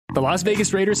The Las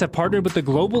Vegas Raiders have partnered with the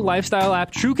global lifestyle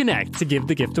app TrueConnect to give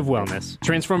the gift of wellness.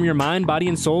 Transform your mind, body,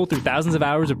 and soul through thousands of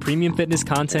hours of premium fitness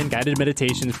content, guided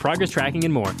meditations, progress tracking,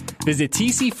 and more. Visit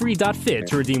tcfree.fit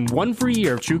to redeem 1 free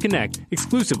year of TrueConnect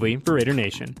exclusively for Raider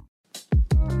Nation.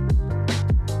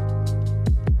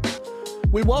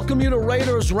 We welcome you to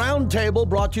Raiders Roundtable,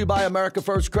 brought to you by America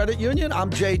First Credit Union. I'm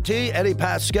JT, Eddie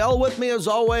Pascal with me as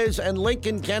always, and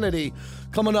Lincoln Kennedy.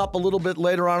 Coming up a little bit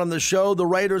later on in the show, the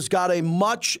Raiders got a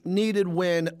much-needed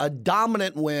win, a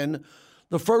dominant win.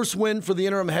 The first win for the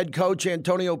interim head coach,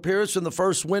 Antonio Pierce, and the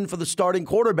first win for the starting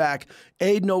quarterback,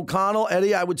 Aidan O'Connell.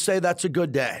 Eddie, I would say that's a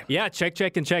good day. Yeah, check.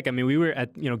 I mean, we were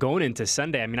going into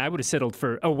Sunday. I mean, I would have settled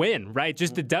for a win, right?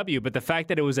 Just a W. But the fact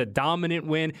that it was a dominant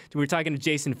win, we were talking to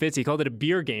Jason Fitz. He called it a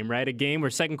beer game, right? A game where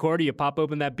second quarter, you pop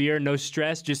open that beer, no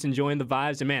stress, just enjoying the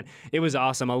vibes. And man, it was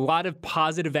awesome. A lot of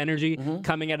positive energy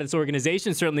coming out of this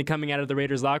organization, certainly coming out of the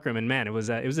Raiders locker room. And man, it was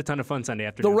a ton of fun Sunday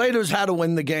afternoon. The Raiders had to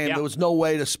win the game. Yeah. There was no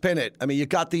way to spin it. I mean, you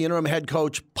got the interim head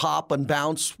coach pop and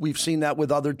bounce. We've seen that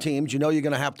with other teams. You know you're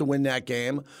going to have to win that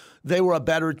game. They were a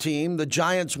better team. The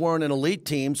Giants weren't an elite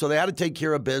team, so they had to take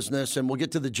care of business, and we'll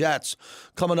get to the Jets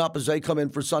coming up as they come in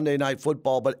for Sunday Night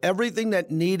Football. But everything that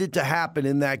needed to happen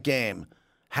in that game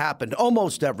happened,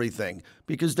 almost everything,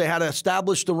 because they had to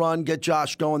establish the run, get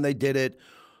Josh going. They did it.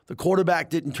 The quarterback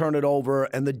didn't turn it over,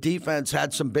 and the defense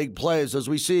had some big plays. As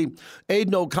we see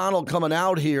Aidan O'Connell coming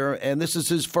out here, and this is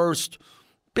his first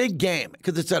big game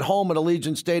because it's at home at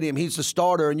Allegiant Stadium. He's the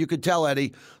starter, and you could tell,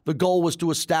 Eddie, the goal was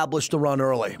to establish the run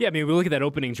early. Yeah, I mean, we look at that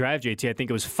opening drive, JT. I think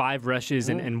it was 5 rushes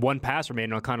and 1 pass from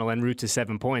Aidan O'Connell en route to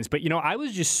 7 points. But, I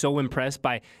was just so impressed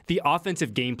by the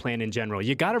offensive game plan in general.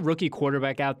 You got a rookie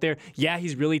quarterback out there. Yeah,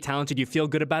 he's really talented. You feel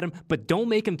good about him, but don't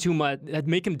make him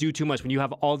do too much when you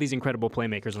have all these incredible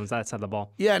playmakers on that side of the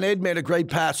ball. Yeah, and Aid made a great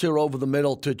pass here over the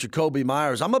middle to Jakobi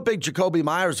Meyers. I'm a big Jakobi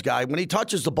Meyers guy. When he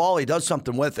touches the ball, he does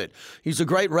something with it. He's a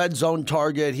great red zone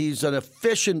target. He's an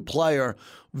efficient player.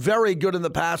 Very good in the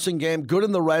passing game, good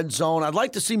in the red zone. I'd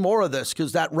like to see more of this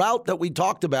because that route that we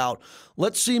talked about,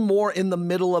 let's see more in the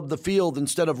middle of the field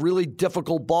instead of really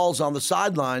difficult balls on the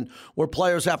sideline where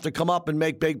players have to come up and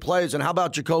make big plays. And how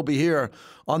about Jakobi here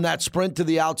on that sprint to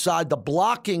the outside? The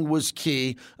blocking was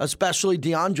key, especially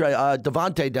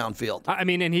Devontae downfield. I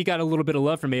mean, and he got a little bit of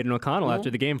love from Aidan O'Connell after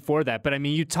the game for that. But, I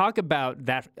mean, you talk about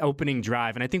that opening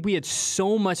drive, and I think there was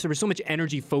so much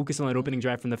energy focused on that opening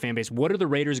drive from the fan base. What are the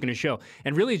Raiders going to show?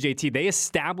 And really, JT, they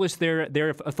established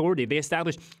their authority. They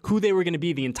established who they were going to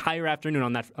be the entire afternoon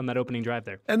on that opening drive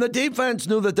there. And the defense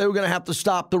knew that they were going to have to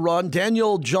stop the run.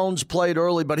 Daniel Jones played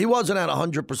early, but he wasn't at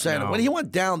 100%. No. When he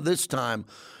went down this time,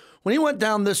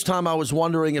 I was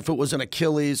wondering if it was an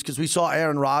Achilles because we saw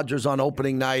Aaron Rodgers on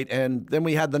opening night, and then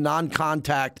we had the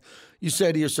non-contact. You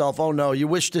say to yourself, oh, no, you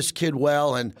wish this kid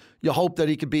well, and you hope that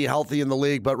he could be healthy in the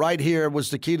league. But right here was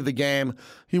the key to the game.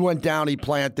 He went down, he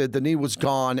planted, the knee was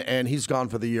gone, and he's gone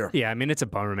for the year. Yeah, I mean, it's a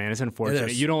bummer, man. It's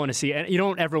unfortunate. You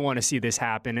don't ever want to see this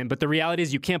happen. But the reality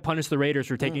is you can't punish the Raiders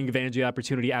for taking advantage of the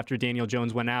opportunity after Daniel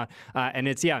Jones went out. And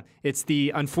it's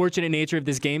the unfortunate nature of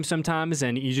this game sometimes,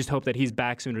 and you just hope that he's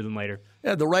back sooner than later.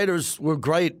 Yeah, the Raiders were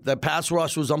great. The pass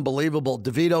rush was unbelievable.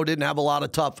 DeVito didn't have a lot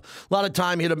of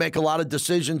time here to make a lot of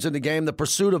decisions in the game. The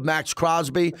pursuit of Max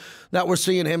Crosby, that we're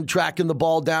seeing him tracking the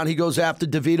ball down. He goes after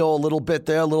DeVito a little bit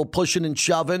there, a little pushing and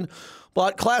shoving.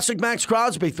 But classic Max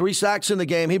Crosby, 3 sacks in the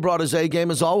game. He brought his A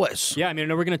game as always. Yeah, I mean, I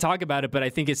know we're going to talk about it, but I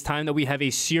think it's time that we have a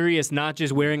serious, not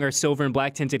just wearing our silver and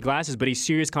black tinted glasses, but a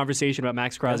serious conversation about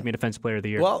Max Crosby and Defensive Player of the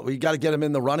Year. Well, we got to get him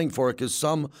in the running for it because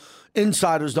some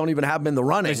insiders don't even have him in the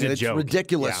running. It's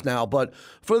ridiculous now. But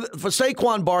for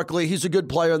Saquon Barkley, he's a good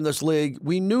player in this league.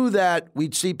 We knew that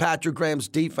we'd see Patrick Graham's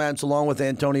defense along with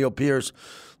Antonio Pierce,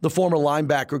 the former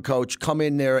linebacker coach, come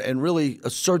in there and really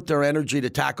assert their energy to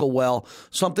tackle well,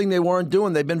 something they weren't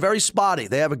doing. They've been very spotty.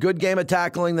 They have a good game of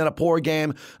tackling, then a poor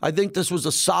game. I think this was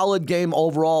a solid game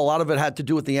overall. A lot of it had to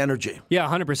do with the energy. Yeah,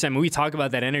 100%. When we talk about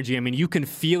that energy, I mean, you can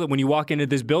feel it when you walk into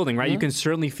this building, right? You can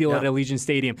certainly feel it at Allegiant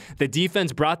Stadium. The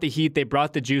defense brought the heat. They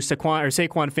brought the juice.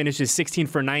 Saquon finishes 16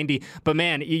 for 90. But,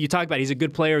 man, you talk about he's a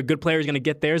good player. A good player is going to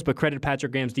get theirs, but credit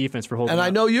Patrick Graham's defense for holding And up.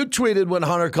 I know you tweeted when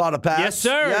Hunter caught a pass. Yes,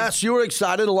 sir. Yes, you were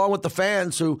excited, along with the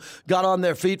fans who got on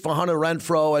their feet for Hunter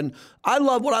Renfrow. And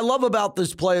what I love about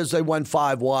this play is they went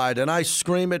 5 wide, and I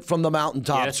scream it from the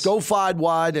mountaintops. Yes. Go 5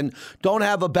 wide and don't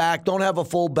have a back, don't have a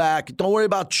full back. Don't worry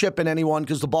about chipping anyone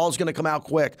because the ball's going to come out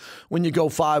quick when you go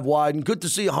 5 wide. And good to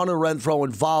see Hunter Renfrow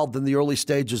involved in the early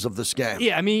stages of this game.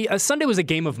 Yeah, I mean, Sunday was a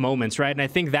game of moments, right? And I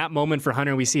think that moment for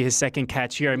Hunter, we see his second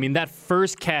catch here. I mean, that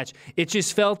first catch, it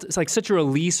just felt like such a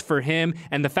release for him.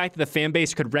 And the fact that the fan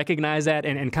base could recognize that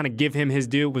and kind of give him his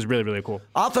due, do was really, really cool.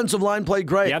 Offensive line played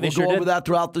great. Yeah, they we'll sure go over did. that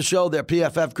throughout the show. Their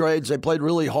PFF grades, they played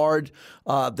really hard.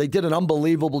 They did an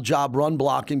unbelievable job run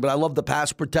blocking, but I love the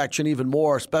pass protection even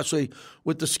more, especially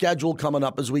with the schedule coming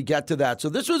up as we get to that. So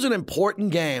this was an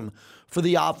important game for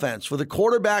the offense, for the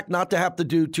quarterback not to have to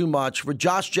do too much, for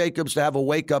Josh Jacobs to have a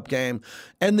wake-up game,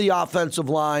 and the offensive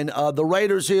line. The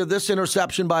Raiders here, this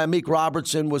interception by Amik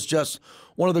Robertson was just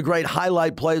one of the great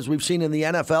highlight plays we've seen in the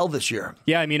NFL this year.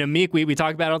 Yeah, I mean, Amik, we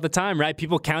talk about it all the time, right?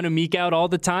 People count Amik out all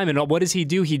the time, and what does he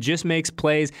do? He just makes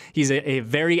plays. He's a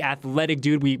very athletic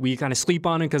dude. We kind of sleep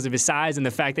on him because of his size and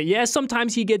the fact that, yeah,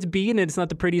 sometimes he gets beaten, and it's not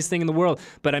the prettiest thing in the world.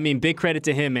 But, I mean, big credit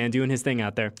to him, man, doing his thing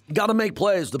out there. Got to make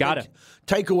plays. The big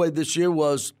takeaway this year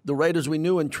was the Raiders we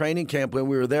knew in training camp when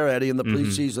we were there, Eddie, in the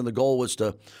preseason, the goal was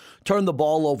to turn the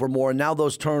ball over more, and now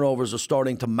those turnovers are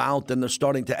starting to mount and they're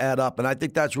starting to add up, and I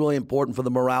think that's really important for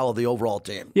the morale of the overall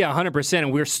team. Yeah, 100%,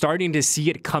 and we're starting to see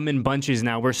it come in bunches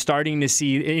now. We're starting to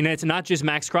see, it's not just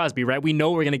Max Crosby, right? We know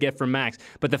what we're going to get from Max,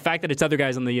 but the fact that it's other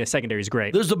guys on the secondary is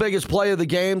great. This is the biggest play of the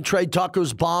game, Trey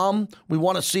Tucker's bomb. We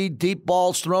want to see deep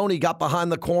balls thrown. He got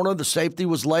behind the corner. The safety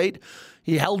was late.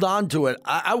 He held on to it.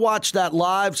 I watched that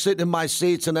live, sitting in my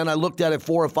seats, and then I looked at it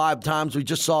 4 or 5 times. We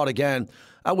just saw it again.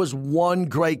 That was one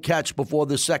great catch before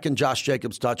the second Josh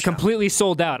Jacobs touchdown. Completely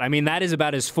sold out. I mean, that is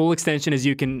about as full extension as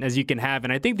you can have.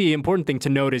 And I think the important thing to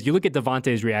note is you look at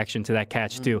Devontae's reaction to that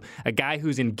catch too. A guy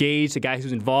who's engaged, a guy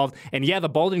who's involved. And yeah, the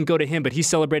ball didn't go to him, but he's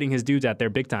celebrating his dudes out there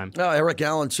big time. Eric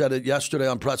Allen said it yesterday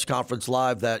on Press Conference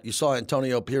Live that you saw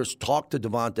Antonio Pierce talk to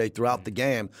Devontae throughout the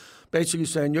game, basically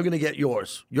saying, you're going to get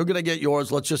yours. You're going to get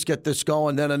yours. Let's just get this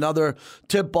going. Then another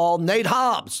tip ball. Nate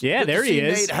Hobbs. Yeah, there he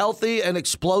is. Nate healthy and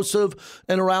explosive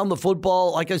and around the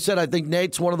football. Like I said, I think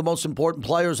Nate's one of the most important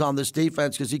players on this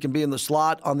defense because he can be in the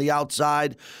slot, on the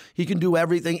outside. He can do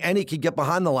everything, and he can get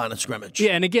behind the line of scrimmage.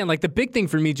 Yeah, and again, like the big thing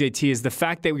for me, JT, is the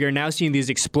fact that we are now seeing these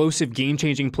explosive,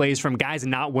 game-changing plays from guys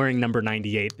not wearing number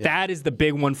 98. Yeah. That is the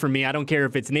big one for me. I don't care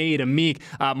if it's Nate, Amik,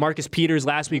 Marcus Peters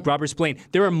last week, Robert Spillane.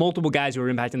 There are multiple guys who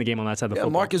are impacting the game on that side of the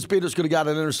football. Marcus Peters could have got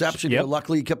an interception here.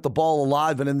 Luckily, he kept the ball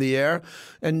alive and in the air.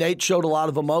 And Nate showed a lot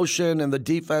of emotion, and the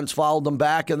defense followed them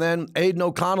back. And then Aiden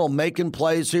O'Connell making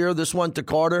plays here. This one to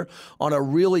Carter on a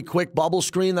really quick bubble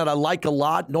screen that I like a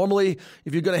lot. Normally,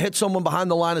 if you're going to hit someone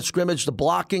behind the line of scrimmage, the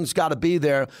blocking's got to be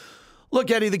there. Look,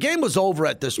 Eddie, the game was over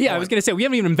at this point. Yeah, I was going to say, we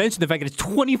haven't even mentioned the fact that it's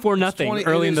 24-0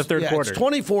 early in the third quarter. It's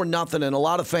 24-0, and a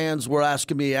lot of fans were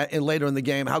asking me later in the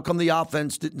game, how come the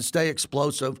offense didn't stay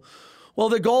explosive? Well,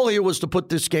 the goal here was to put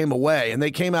this game away, and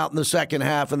they came out in the second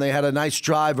half, and they had a nice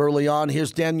drive early on.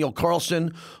 Here's Daniel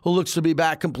Carlson, who looks to be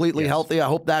back completely healthy. I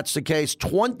hope that's the case.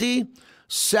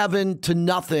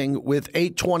 27-0 with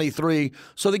 8:23.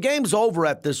 So the game's over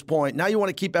at this point. Now you want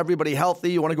to keep everybody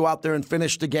healthy. You want to go out there and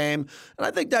finish the game. And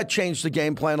I think that changed the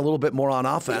game plan a little bit more on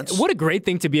offense. What a great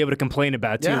thing to be able to complain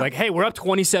about, too. Yeah. Like, hey, we're up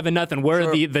 27-0. Where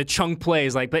are the chunk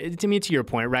plays? Like, but to me, to your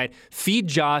point, right? Feed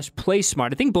Josh, play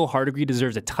smart. I think Bill Hardegree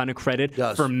deserves a ton of credit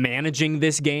for managing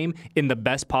this game in the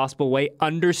best possible way,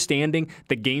 understanding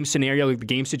the game scenario, the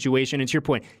game situation. And to your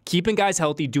point, keeping guys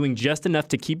healthy, doing just enough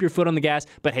to keep your foot on the gas.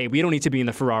 But hey, we don't need to be in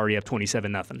the Ferrari up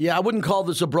 27-0. Yeah, I wouldn't call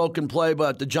this a broken play,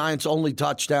 but the Giants' only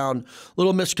touchdown,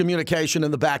 little miscommunication in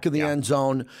the back of the end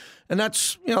zone. And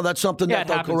that's something that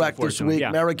they'll correct this week. Yeah.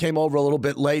 Merrick came over a little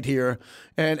bit late here.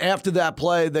 And after that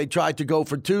play, they tried to go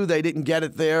for 2. They didn't get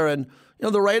it there. And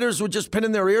the Raiders were just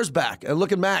pinning their ears back. And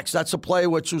look at Max. That's a play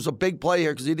which was a big play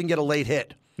here because he didn't get a late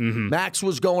hit. Mm-hmm. Max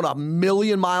was going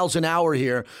 1,000,000 miles an hour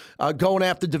here, going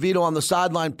after DeVito on the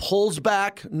sideline, pulls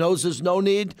back, knows there's no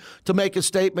need to make a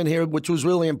statement here, which was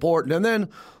really important. And then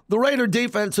the Raider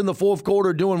defense in the fourth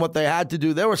quarter doing what they had to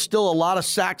do. There were still a lot of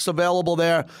sacks available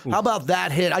there. How about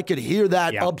that hit? I could hear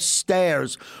that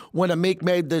upstairs when Amik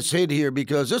made this hit here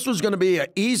because this was going to be an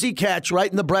easy catch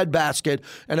right in the breadbasket,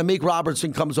 and Amik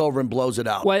Robertson comes over and blows it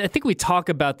out. Well, I think we talk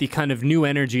about the kind of new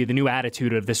energy, the new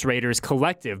attitude of this Raiders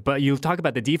collective, but you talk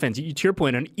about the defense. To your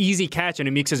point, an easy catch, and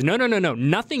Amik says, no,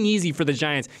 nothing easy for the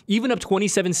Giants. Even up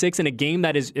 27-6 in a game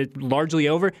that is largely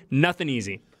over, nothing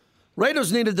easy.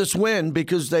 Raiders needed this win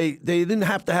because they didn't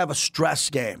have to have a stress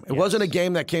game. It wasn't a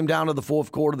game that came down to the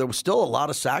fourth quarter. There was still a lot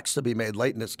of sacks to be made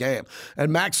late in this game.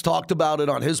 And Max talked about it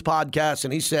on his podcast,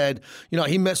 and he said,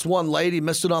 he missed one late. He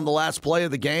missed it on the last play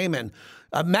of the game, and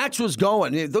Max was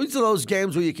going. Those are those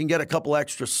games where you can get a couple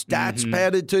extra stats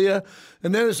padded to you.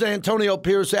 And then it's Antonio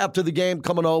Pierce after the game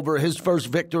coming over, his first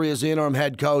victory as the interim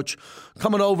head coach,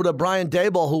 coming over to Brian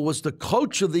Daboll, who was the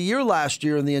coach of the year last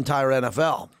year in the entire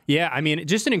NFL. Yeah, I mean,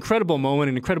 just an incredible moment,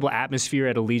 an incredible atmosphere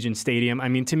at Allegiant Stadium. I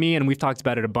mean, to me, and we've talked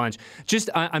about it a bunch,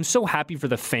 I'm so happy for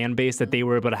the fan base that they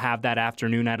were able to have that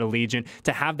afternoon at Allegiant,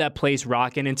 to have that place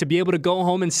rocking, and to be able to go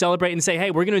home and celebrate and say,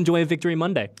 hey, we're going to enjoy a victory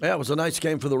Monday. Yeah, it was a nice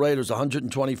game for the Raiders.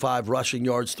 125 rushing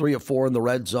yards, 3 of 4 in the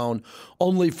red zone,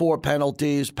 only 4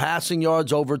 penalties, passing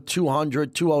yards over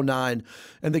 200, 209,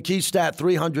 and the key stat,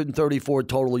 334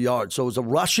 total yards. So it was a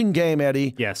rushing game,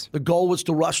 Eddie. Yes. The goal was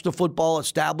to rush the football,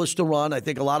 establish the run. I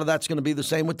think a lot of that's going to be the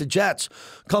same with the Jets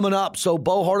coming up. So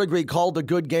Bo Hardegree called a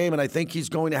good game, and I think he's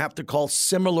going to have to call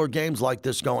similar games like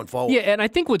this going forward. Yeah, and I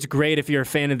think what's great if you're a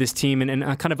fan of this team and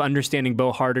kind of understanding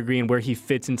Bo Hardegree and where he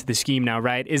fits into the scheme now,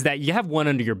 right, is that you have one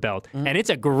under your belt, and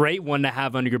it's a great one to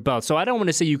have under your belt. So I don't want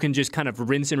to say you can just kind of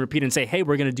rinse and repeat and say, hey,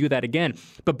 we're going to do that again.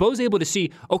 But Bo's able to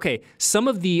see, okay, some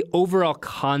of the overall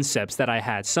concepts that I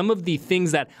had, some of the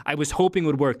things that I was hoping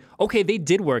would work, okay, they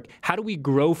did work. How do we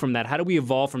grow from that? How do we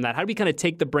evolve from that? How do we kind of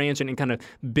take the branch and kind of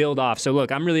build off? So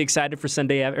look, I'm really excited for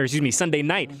Sunday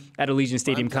night at Allegiant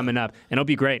Stadium coming up, and it'll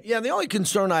be great. Yeah, the only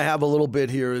concern I have a little bit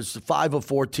here is 5 of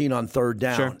 14 on third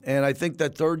down. Sure. And I think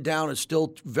that third down is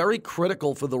still very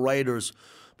critical for the Raiders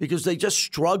because they just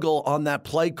struggle on that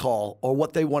play call or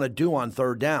what they want to do on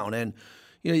third down. And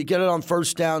you get it on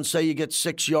first down, say you get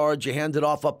 6 yards, you hand it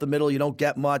off up the middle, you don't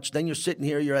get much. Then you're sitting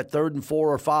here, you're at 3rd and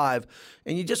 4 or 5,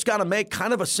 and you just got to make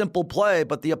kind of a simple play,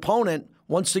 but the opponent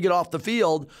wants to get off the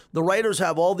field. The Raiders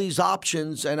have all these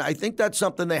options, and I think that's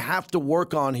something they have to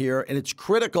work on here, and it's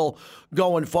critical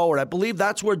going forward. I believe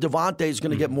that's where Devontae is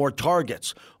going to get more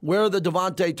targets. Where are the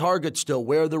Devontae targets still?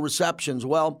 Where are the receptions?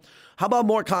 Well, how about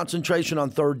more concentration on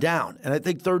third down? And I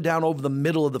think third down over the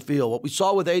middle of the field. What we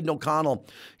saw with Aiden O'Connell,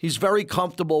 he's very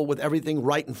comfortable with everything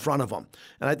right in front of him.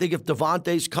 And I think if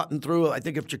Devontae's cutting through, I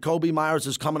think if Jacoby Myers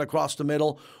is coming across the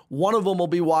middle, one of them will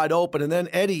be wide open. And then,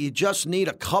 Eddie, you just need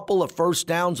a couple of first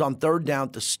downs on third down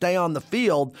to stay on the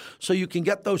field so you can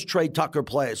get those Trey Tucker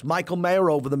plays. Michael Mayer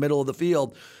over the middle of the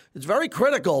field. It's very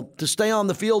critical to stay on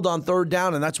the field on third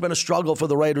down, and that's been a struggle for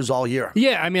the Raiders all year.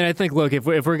 Yeah, I mean, I think, look, if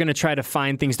we're going to try to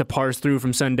find things to parse through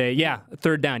from Sunday,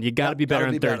 third down. You got to be better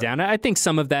on third down. I think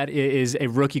some of that is a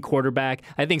rookie quarterback.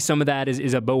 I think some of that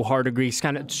is a Bo Hardegree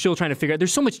kind of still trying to figure out.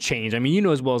 There's so much change. I mean, you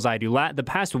know as well as I do. The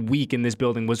past week in this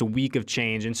building was a week of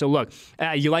change. And so, look,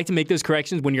 you like to make those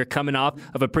corrections when you're coming off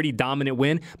of a pretty dominant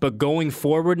win, but going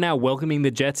forward now, welcoming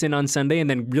the Jets in on Sunday and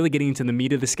then really getting into the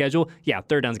meat of the schedule,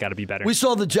 third down's got to be better. We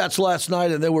saw the Jets last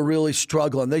night, and they were really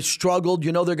struggling. They struggled.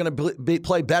 You know they're going to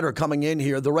play better coming in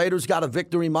here. The Raiders got a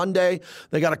victory Monday.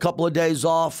 They got a couple of days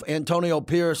off. Antonio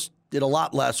Pierce did a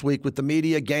lot last week with the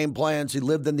media, game plans. He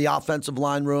lived in the offensive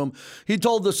line room. He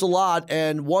told us a lot,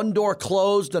 and one door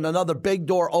closed and another big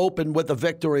door opened with a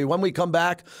victory. When we come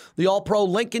back, the All-Pro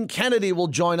Lincoln Kennedy will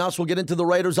join us. We'll get into the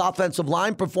Raiders' offensive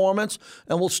line performance,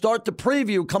 and we'll start the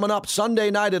preview coming up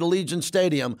Sunday night at Allegiant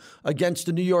Stadium against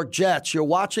the New York Jets. You're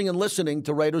watching and listening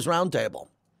to Raiders Roundtable.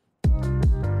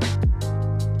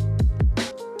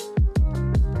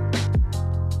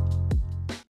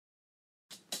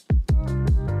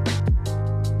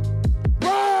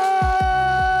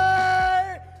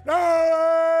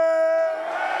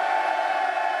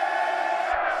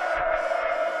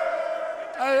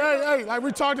 Like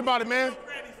we talked about it, man.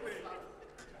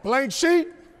 Blank sheet,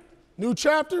 new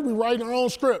chapter, we write our own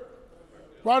script.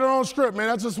 Write our own script, man.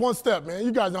 That's just one step, man.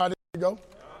 You guys know how this go.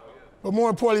 But more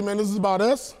importantly, man, this is about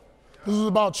us. This is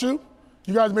about you.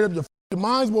 You guys made up your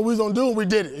minds what we was going to do, and we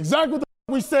did it. Exactly what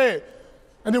the we said,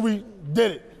 and then we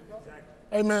did it.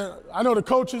 Hey, man, I know the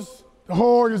coaches, the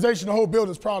whole organization, the whole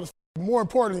building is proud of. More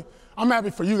importantly, I'm happy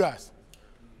for you guys.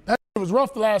 That was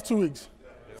rough the last 2 weeks.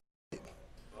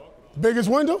 The biggest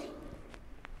window,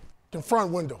 the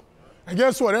front window. And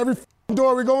guess what? Every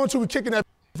door we go into, we're kicking that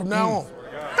from now on.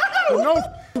 With no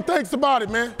thanks about it,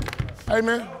 man. Hey,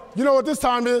 man, you know what this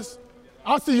time is?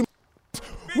 I'll see you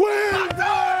win! I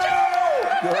told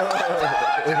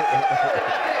you!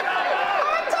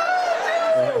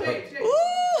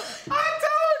 I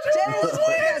told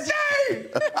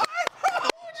you!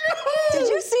 Did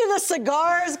you see the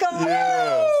cigars going?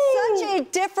 Yeah. Such a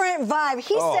different vibe.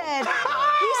 He said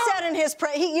in his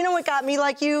you know what got me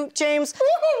like you, James,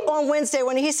 on Wednesday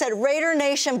when he said Raider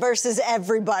Nation versus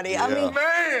everybody. Yeah. I mean,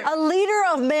 Man. a leader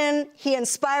of of men. He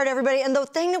inspired everybody. And the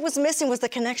thing that was missing was the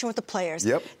connection with the players.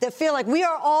 Yep. That feel like we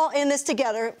are all in this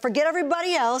together. Forget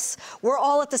everybody else. We're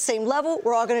all at the same level.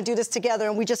 We're all going to do this together.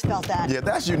 And we just felt that. Yeah,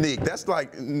 that's unique. That's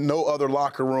like no other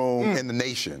locker room in the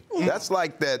nation. That's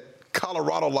like that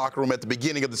Colorado locker room at the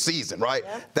beginning of the season, right?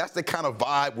 Yeah. That's the kind of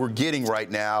vibe we're getting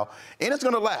right now, and it's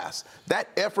going to last. That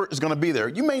effort is going to be there.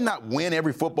 You may not win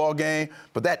every football game,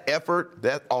 but that effort,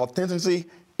 that authenticity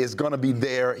is going to be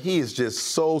there. He is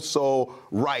just so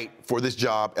right for this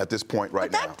job at this point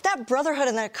right now. That brotherhood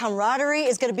and that camaraderie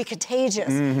is going to be contagious.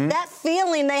 That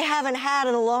feeling they haven't had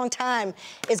in a long time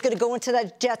is going to go into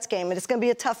that Jets game, and it's going to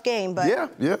be a tough game. But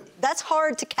yeah. That's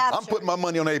hard to capture. I'm putting my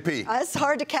money on AP. It's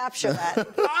hard to capture that.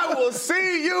 I will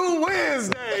see you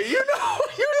Wednesday. You know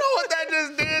what that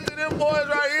just did to them boys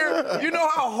right here? You know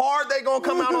how hard they going to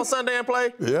come out on Sunday and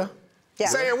play? Yeah. Yeah.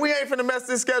 Saying we ain't finna mess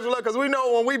this schedule up because we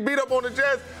know when we beat up on the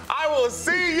Jets, I will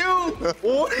see you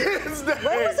Wednesday.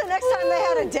 When was the next time they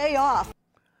had a day off?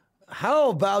 How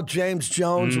about James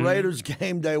Jones, Raiders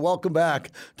game day? Welcome back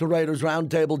to Raiders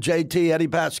Roundtable. JT, Eddie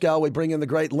Pascal, we bring in the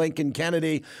great Lincoln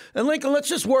Kennedy. And Lincoln, let's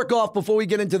just work off before we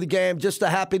get into the game, just the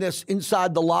happiness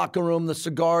inside the locker room, the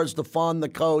cigars, the fun, the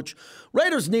coach.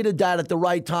 Raiders needed that at the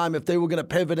right time if they were going to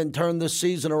pivot and turn this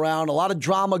season around. A lot of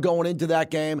drama going into that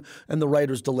game, and the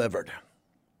Raiders delivered.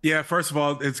 Yeah, first of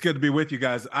all, it's good to be with you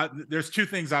guys. There's two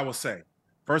things I will say.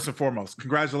 First and foremost,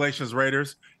 congratulations,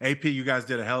 Raiders. AP, you guys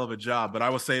did a hell of a job. But I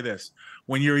will say this.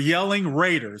 When you're yelling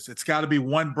Raiders, it's got to be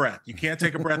one breath. You can't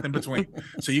take a breath in between.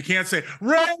 So you can't say,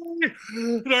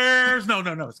 Raiders. No.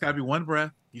 It's got to be one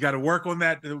breath. You got to work on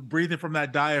that, breathing from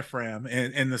that diaphragm.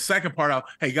 And the second part,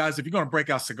 hey, guys, if you're going to break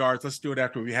out cigars, let's do it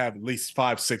after we have at least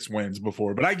 5-6 wins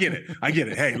before. But I get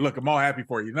it. Hey, look, I'm all happy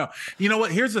for you. No, you know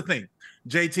what? Here's the thing,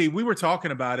 JT, we were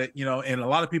talking about it, and a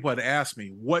lot of people had asked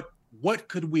me, what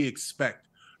could we expect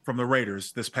from the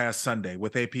Raiders this past Sunday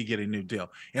with AP getting a new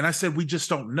deal? And I said, we just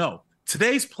don't know.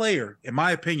 Today's player, in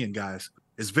my opinion, guys,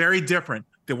 is very different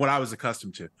than what I was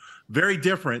accustomed to. Very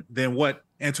different than what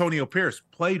Antonio Pierce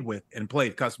played with and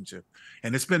played accustomed to.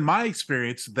 And it's been my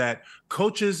experience that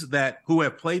coaches who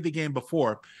have played the game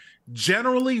before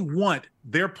generally want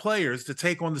their players to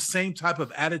take on the same type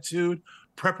of attitude,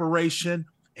 preparation,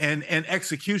 and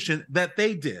execution that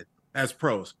they did as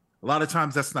pros. A lot of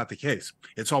times that's not the case.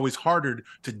 It's always harder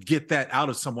to get that out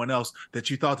of someone else that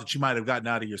you thought that you might have gotten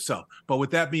out of yourself. But with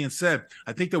that being said,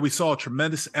 I think that we saw a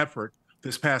tremendous effort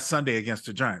this past Sunday against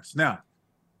the Giants. Now,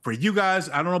 for you guys,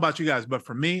 I don't know about you guys, but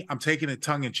for me, I'm taking it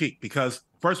tongue in cheek because,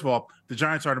 first of all, the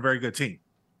Giants aren't a very good team,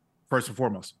 first and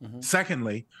foremost.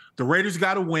 Secondly, the Raiders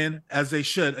got to win as they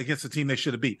should against the team they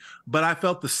should have beat. But I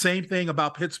felt the same thing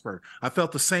about Pittsburgh. I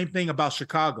felt the same thing about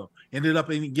Chicago. Ended up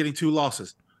getting 2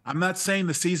 losses. I'm not saying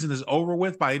the season is over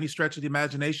with by any stretch of the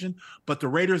imagination, but the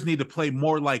Raiders need to play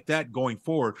more like that going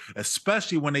forward,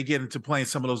 especially when they get into playing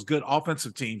some of those good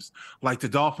offensive teams like the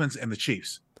Dolphins and the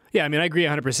Chiefs. Yeah, I mean, I agree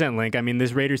 100%, Link. I mean,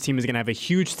 this Raiders team is going to have a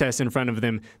huge test in front of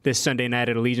them this Sunday night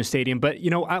at Allegiant Stadium. But,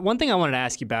 one thing I wanted to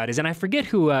ask you about is, and I forget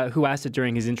who asked it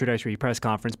during his introductory press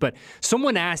conference, but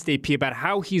someone asked AP about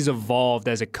how he's evolved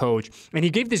as a coach. And he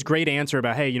gave this great answer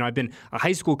about, hey, I've been a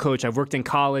high school coach, I've worked in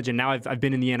college, and now I've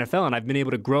been in the NFL, and I've been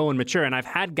able to grow and mature. And I've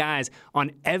had guys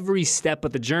on every step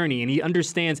of the journey. And he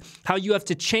understands how you have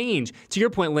to change. To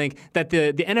your point, Link, that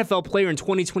the NFL player in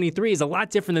 2023 is a lot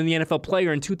different than the NFL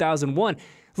player in 2001.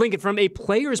 Lincoln, from a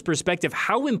player's perspective,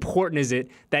 how important is it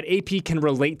that AP can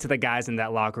relate to the guys in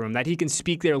that locker room, that he can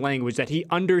speak their language, that he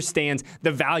understands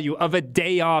the value of a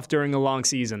day off during a long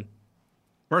season?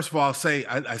 First of all,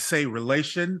 I say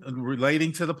relating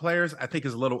to the players, I think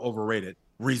is a little overrated.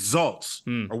 Results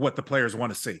are what the players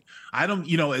want to see. I don't,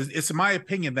 it's in my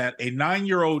opinion that a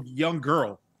 9-year-old young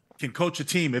girl can coach a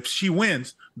team. If she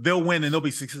wins, they'll win and they'll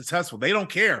be successful. They don't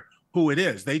care who it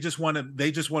is. They just want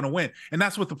to win. And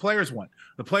that's what the players want.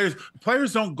 The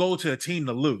players don't go to a team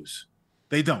to lose.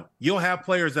 They don't. You'll have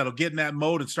players that'll get in that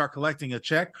mode and start collecting a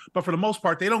check, but for the most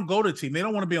part, they don't go to a team. They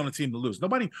don't want to be on a team to lose.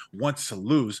 Nobody wants to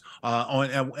lose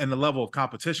in the level of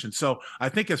competition. So I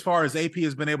think as far as AP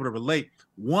has been able to relate,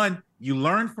 one, you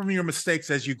learn from your mistakes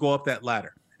as you go up that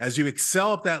ladder. As you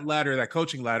excel up that ladder, that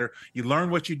coaching ladder, you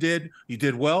learn what you did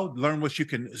well, learn what you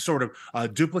can sort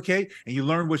of duplicate, and you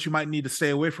learn what you might need to stay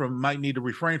away from, might need to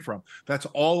refrain from. That's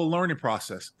all a learning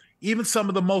process. Even some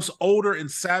of the most older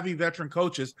and savvy veteran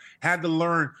coaches had to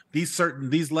learn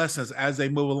these lessons as they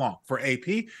move along. For AP,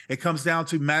 it comes down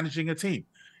to managing a team.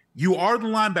 You are the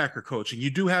linebacker coach, and you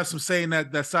do have some say in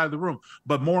that side of the room.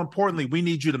 But more importantly, we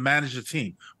need you to manage the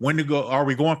team. When to go? Are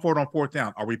we going for it on 4th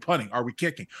down? Are we punting? Are we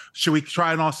kicking? Should we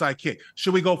try an onside kick?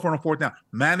 Should we go for it on 4th down?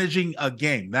 Managing a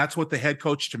game. That's what the head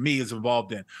coach, to me, is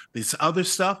involved in. This other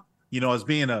stuff, as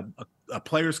being a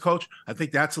player's coach, I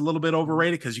think that's a little bit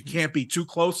overrated because you can't be too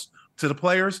close to the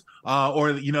players,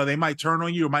 or they might turn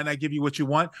on you or might not give you what you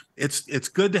want. It's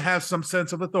good to have some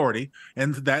sense of authority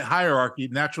and that hierarchy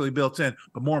naturally built in,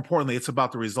 but more importantly, it's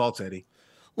about the results, Eddie.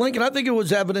 Lincoln, I think it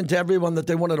was evident to everyone that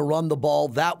they wanted to run the ball.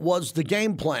 That was the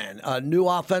game plan. A new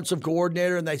offensive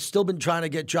coordinator, and they've still been trying to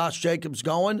get Josh Jacobs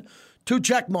going. 2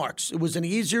 check marks. It was an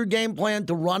easier game plan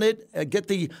to run it, get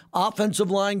the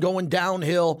offensive line going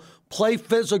downhill, play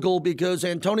physical, because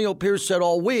Antonio Pierce said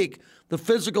all week the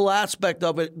physical aspect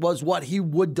of it was what he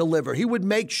would deliver. He would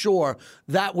make sure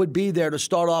that would be there to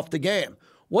start off the game.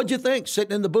 What'd you think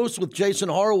sitting in the booth with Jason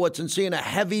Horowitz and seeing a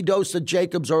heavy dose of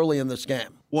Jacobs early in this game?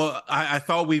 Well, I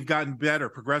thought we've gotten better,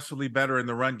 progressively better in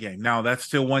the run game. Now, that's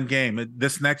still one game.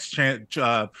 This next team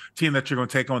that you're going to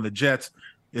take on, the Jets,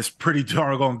 is pretty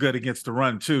doggone good against the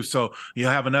run, too. So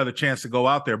you'll have another chance to go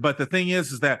out there. But the thing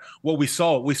is that what we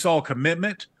saw a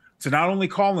commitment to not only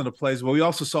calling the plays, but we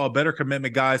also saw a better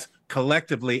commitment, guys,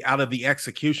 collectively out of the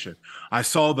execution. I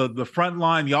saw the front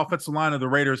line, the offensive line of the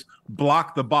Raiders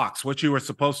block the box, what you were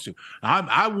supposed to.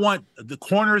 I want the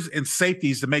corners and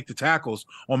safeties to make the tackles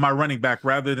on my running back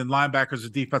rather than linebackers or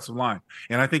defensive line.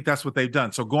 And I think that's what they've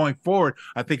done. So going forward,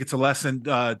 I think it's a lesson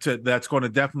that's going to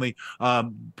definitely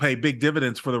pay big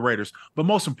dividends for the Raiders. But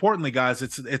most importantly, guys,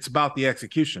 it's about the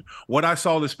execution. What I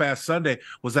saw this past Sunday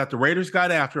was that the Raiders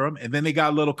got after them, and then they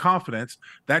got a little confidence.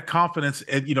 That confidence,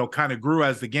 kind of grew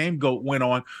as the game went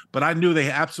on, but I knew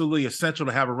they absolutely essential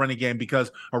to have a running game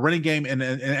because a running game in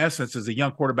essence is a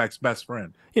young quarterback's best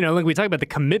friend. Link, we talk about the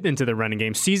commitment to the running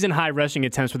game. Season high rushing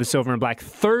attempts for the Silver and Black,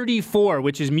 34,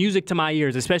 which is music to my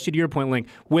ears, especially to your point, Link,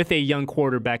 with a young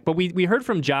quarterback. But we heard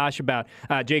from Josh about,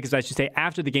 Jacobs, I should say,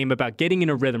 after the game about getting in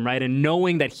a rhythm, right, and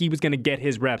knowing that he was going to get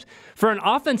his reps. For an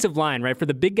offensive line, right, for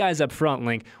the big guys up front,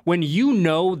 Link, when you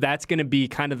know that's going to be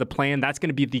kind of the plan, that's going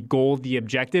to be the goal, the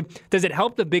objective, does it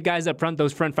help the big guys up front,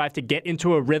 those front five, to get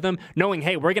into a rhythm, knowing,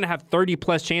 hey, we're going to have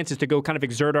 30-plus chances to go kind of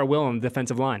exert our will on the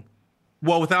defensive line?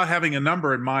 Well, without having a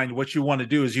number in mind, what you want to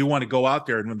do is you want to go out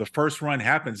there, and when the first run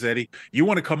happens, Eddie, you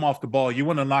want to come off the ball. You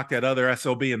want to knock that other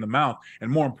SOB in the mouth.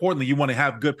 And more importantly, you want to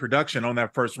have good production on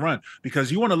that first run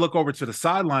because you want to look over to the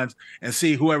sidelines and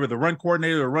see whoever the run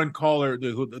coordinator or run caller,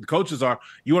 who the coaches are,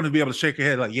 you want to be able to shake your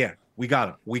head like, yeah, we got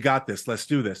it. We got this. Let's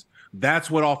do this.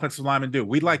 That's what offensive linemen do.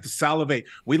 We like to salivate.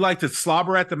 We like to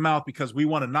slobber at the mouth because we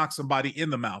want to knock somebody in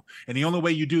the mouth. And the only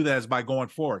way you do that is by going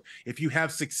forward. If you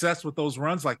have success with those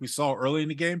runs, like we saw early in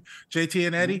the game, JT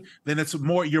and Eddie, then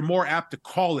you're more apt to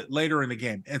call it later in the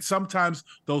game. And sometimes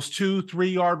those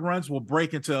 2-3 yard runs will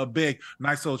break into a big,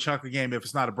 nice little chunk of game if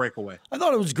it's not a breakaway. I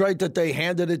thought it was great that they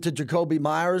handed it to Jacoby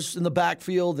Myers in the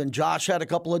backfield, and Josh had a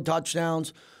couple of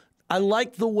touchdowns. I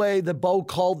like the way that Bo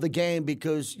called the game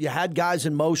because you had guys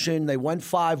in motion. They went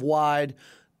 5 wide.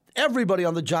 Everybody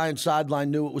on the Giants sideline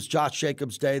knew it was Josh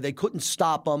Jacobs' day. They couldn't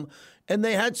stop him, and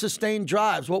they had sustained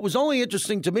drives. What was only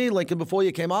interesting to me, Lincoln, before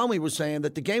you came on, we were saying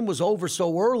that the game was over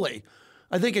so early.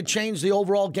 I think it changed the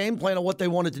overall game plan of what they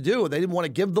wanted to do. They didn't want to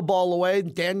give the ball away.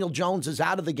 Daniel Jones is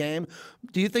out of the game.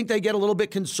 Do you think they get a little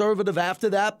bit conservative after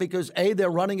that because, A, they're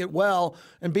running it well,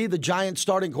 and B, the Giants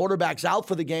starting quarterback's out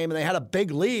for the game, and they had a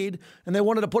big lead, and they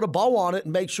wanted to put a bow on it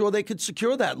and make sure they could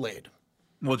secure that lead?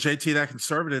 Well, JT, that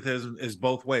conservatism is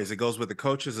both ways. It goes with the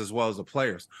coaches as well as the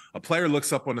players. A player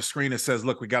looks up on the screen and says,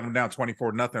 look, we got them down 24-0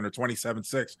 or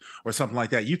 27-6 or something like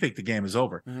that. You think the game is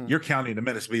over. Mm-hmm. You're counting the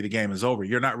minutes to be the game is over.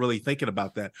 You're not really thinking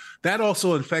about that. That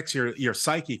also affects your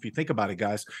psyche if you think about it,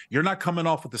 guys. You're not coming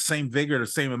off with the same vigor, the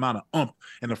same amount of oomph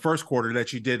in the first quarter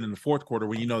that you did in the fourth quarter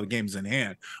when you know the game's in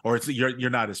hand, or you're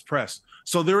not as pressed.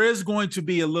 So there is going to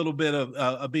be a little bit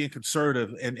of being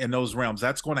conservative in those realms.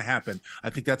 That's going to happen. I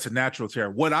think that's a natural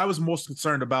tear. What I was most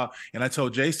concerned about, and I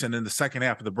told Jason in the second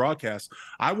half of the broadcast,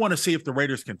 I want to see if the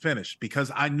Raiders can finish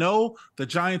because I know the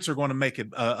Giants are going to make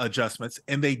adjustments,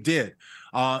 and they did.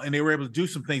 And they were able to do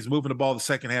some things moving the ball the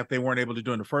second half they weren't able to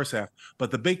do in the first half.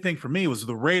 But the big thing for me was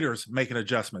the Raiders making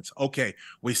adjustments. Okay,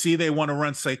 we see they want to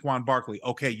run Saquon Barkley.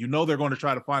 Okay, you know they're going to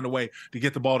try to find a way to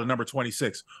get the ball to number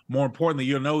 26. More importantly,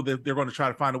 you know that they're going to try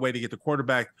to find a way to get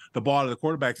the ball out of the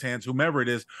quarterback's hands, whomever it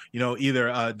is,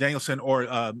 either Danielson or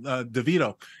DeVito.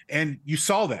 And you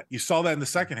saw that. You saw that in the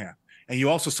second half. And you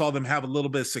also saw them have a little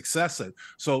bit of success.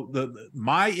 So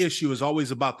my issue is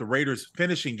always about the Raiders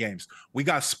finishing games. We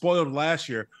got spoiled last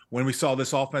year when we saw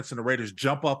this offense and the Raiders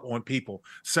jump up on people,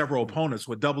 several opponents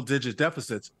with double-digit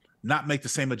deficits, not make the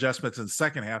same adjustments in the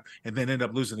second half, and then end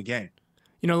up losing the game.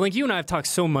 Link, you and I have talked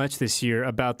so much this year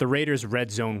about the Raiders' red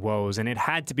zone woes, and it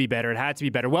had to be better. It had to be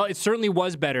better. Well, it certainly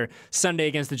was better Sunday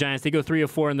against the Giants. They go 3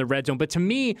 of 4 in the red zone. But to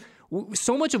me,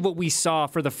 so much of what we saw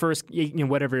for the first,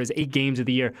 whatever it is, 8 games of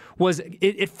the year was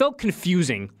it felt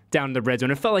confusing down in the red zone.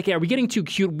 It felt like, are we getting too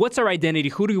cute? What's our identity?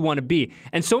 Who do we want to be?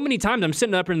 And so many times I'm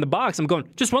sitting up in the box, I'm going,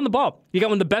 just run the ball. You got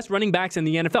one of the best running backs in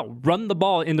the NFL. Run the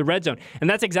ball in the red zone. And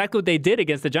that's exactly what they did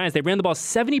against the Giants. They ran the ball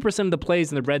 70% of the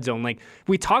plays in the red zone. Like,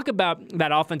 we talk about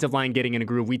that offensive line getting in a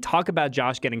groove. We talk about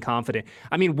Josh getting confident.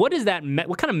 I mean, what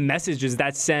kind of message does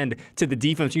that send to the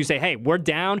defense? You say, hey, we're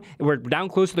down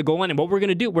close to the goal line, and what we're going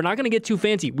to do, we're not going to get too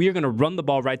fancy. We are going to run the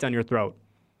ball right down your throat.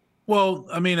 Well,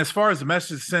 I mean, as far as the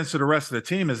message sends to the rest of the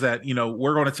team is that,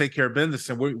 we're going to take care of business,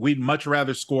 and we'd much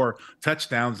rather score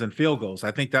touchdowns than field goals.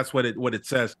 I think that's what it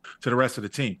says to the rest of the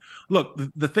team. Look,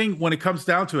 the thing when it comes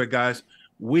down to it, guys,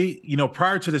 we,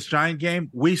 prior to this Giant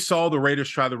game, we saw the Raiders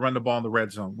try to run the ball in the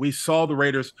red zone. We saw the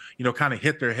Raiders, kind of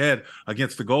hit their head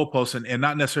against the goalpost and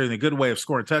not necessarily in a good way of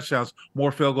scoring touchdowns,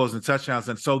 more field goals than touchdowns.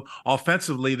 And so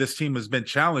offensively, this team has been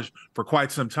challenged for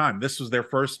quite some time. This was their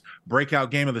first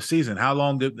breakout game of the season. How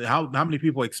many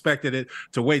people expected it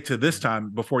to wait to this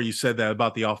time before you said that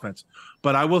about the offense?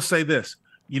 But I will say this.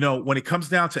 When it comes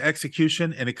down to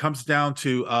execution and it comes down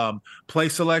to play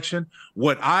selection,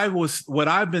 what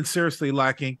I've been seriously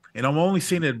lacking, and I'm only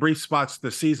seeing it in brief spots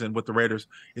this season with the Raiders,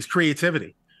 is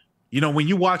creativity. When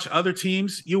you watch other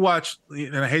teams,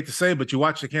 and I hate to say it, but you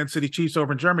watch the Kansas City Chiefs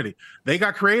over in Germany. They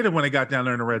got creative when they got down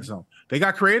there in the red zone. They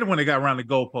got creative when they got around the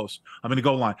goal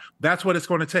line. That's what it's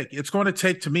going to take. It's going to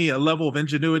take, to me, a level of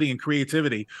ingenuity and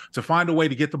creativity to find a way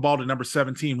to get the ball to number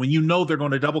 17 when they're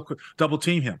going to double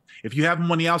team him. If you have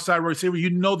him on the outside receiver,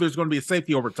 there's going to be a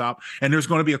safety over top and there's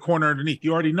going to be a corner underneath.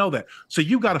 You already know that. So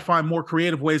you've got to find more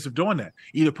creative ways of doing that.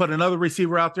 Either put another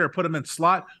receiver out there or put him in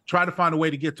slot, try to find a way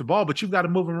to get the ball, but you've got to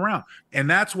move him around. And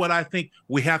that's what I think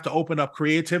we have to open up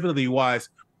creativity-wise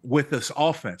with this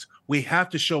offense. We have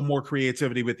to show more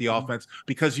creativity with the offense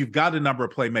because you've got a number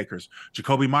of playmakers.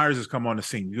 Jacoby Myers has come on the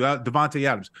scene. You got Devontae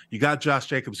Adams. You got Josh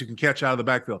Jacobs who can catch out of the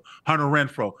backfield. Hunter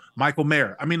Renfrow, Michael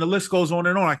Mayer. I mean, the list goes on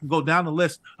and on. I can go down the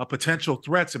list of potential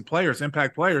threats and players,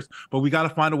 impact players, but we got to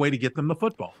find a way to get them the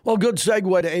football. Well, good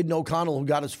segue to Aiden O'Connell, who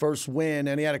got his first win,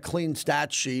 and he had a clean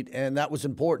stat sheet, and that was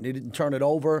important. He didn't turn it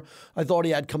over. I thought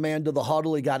he had command of the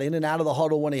huddle. He got in and out of the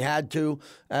huddle when he had to.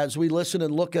 As we listen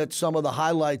and look at some of the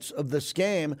highlights of this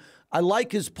game, I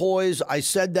like his poise. I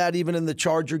said that even in the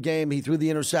Charger game. He threw the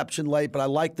interception late, but I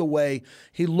like the way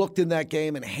he looked in that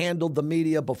game and handled the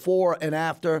media before and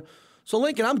after. So,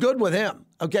 Lincoln, I'm good with him.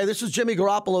 Okay, this is Jimmy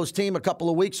Garoppolo's team a couple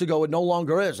of weeks ago. It no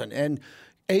longer isn't. And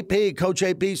Coach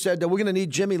AP said that we're going to need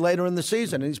Jimmy later in the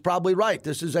season, and he's probably right.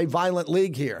 This is a violent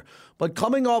league here. But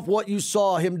coming off what you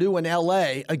saw him do in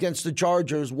L.A. against the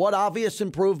Chargers, what obvious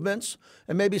improvements,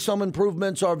 and maybe some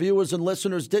improvements our viewers and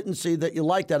listeners didn't see that you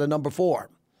liked at a number 4?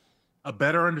 A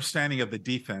better understanding of the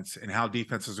defense and how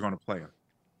defenses are going to play them.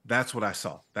 That's what I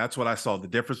saw. The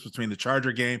difference between the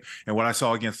Charger game and what I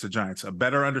saw against the Giants. A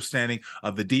better understanding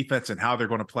of the defense and how they're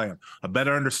going to play them. A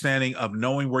better understanding of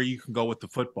knowing where you can go with the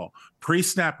football.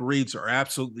 Pre-snap reads are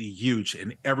absolutely huge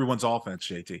in everyone's offense,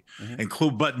 JT,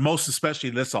 but most especially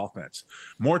this offense.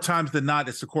 More times than not,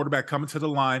 it's the quarterback coming to the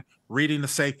line, reading the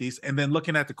safeties, and then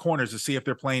looking at the corners to see if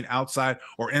they're playing outside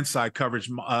or inside coverage,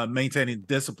 maintaining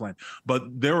discipline.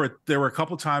 But there were a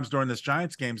couple times during this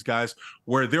Giants games, guys,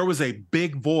 where there was a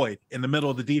big void in the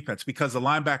middle of the defense because the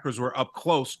linebackers were up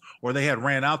close or they had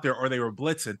ran out there or they were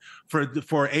blitzing for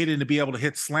Aiden to be able to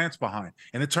hit slants behind.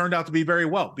 And it turned out to be very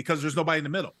well because there's nobody in the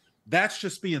middle. That's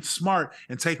just being smart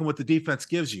and taking what the defense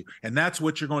gives you. And that's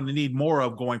what you're going to need more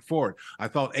of going forward. I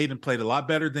thought Aiden played a lot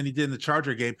better than he did in the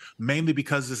Charger game, mainly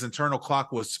because his internal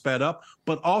clock was sped up,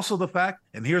 but also the fact,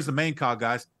 and here's the main call,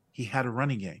 guys, he had a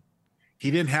running game. He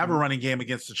didn't have a running game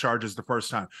against the Chargers the first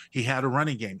time. He had a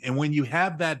running game. And when you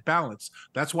have that balance,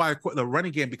 that's why the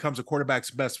running game becomes a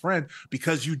quarterback's best friend,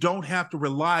 because you don't have to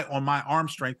rely on my arm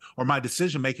strength or my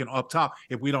decision-making up top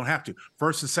if we don't have to.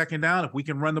 First and second down, if we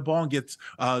can run the ball and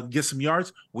get some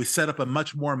yards, we set up a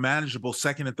much more manageable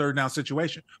second and third down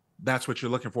situation. That's what you're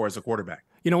looking for as a quarterback.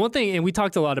 One thing, and we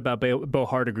talked a lot about Bo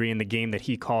Hardegree in the game that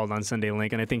he called on Sunday,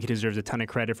 Link, and I think he deserves a ton of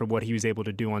credit for what he was able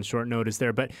to do on short notice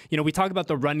there. But, we talk about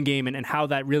the run game and how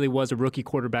that really was a rookie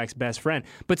quarterback's best friend.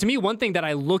 But to me, one thing that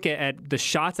I look at the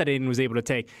shots that Aiden was able to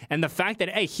take and the fact that,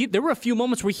 there were a few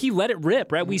moments where he let it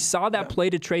rip, right? We saw that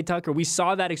play to Trey Tucker. We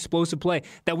saw that explosive play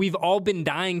that we've all been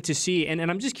dying to see. And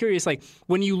I'm just curious,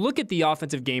 when you look at the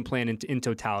offensive game plan in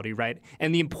totality, right,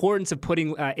 and the importance of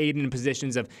putting Aiden in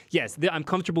positions of, yes, I'm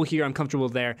comfortable here, I'm comfortable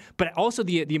there, but also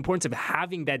the importance of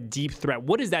having that deep threat.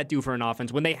 What does that do for an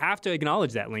offense when they have to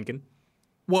acknowledge that, Lincoln?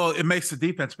 Well, it makes the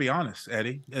defense be honest,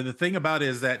 Eddie. And the thing about it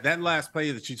is that last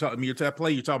play that that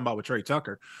play you're talking about with Trey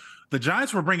Tucker, The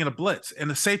Giants were bringing a blitz, and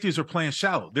the safeties were playing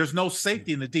shallow. There's no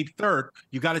safety in the deep third.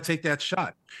 You got to take that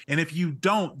shot. And if you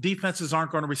don't, defenses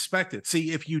aren't going to respect it.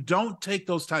 See, if you don't take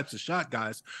those types of shot,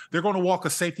 guys, they're going to walk a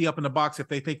safety up in the box if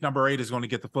they think number 8 is going to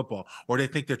get the football, or they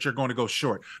think that you're going to go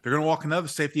short. They're going to walk another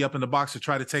safety up in the box to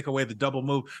try to take away the double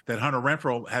move that Hunter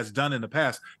Renfrow has done in the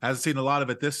past. Hasn't seen a lot of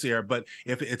it this year, but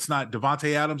if it's not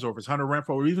Devontae Adams or if it's Hunter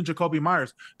Renfrow or even Jacoby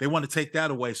Myers, they want to take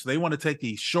that away. So they want to take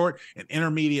the short and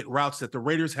intermediate routes that the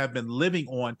Raiders have been living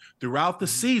on throughout the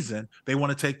season. They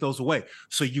want to take those away.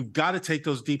 So you've got to take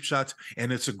those deep shots,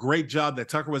 and it's a great job that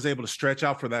Tucker was able to stretch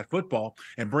out for that football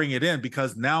and bring it in,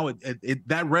 because now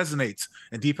that resonates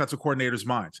in defensive coordinators'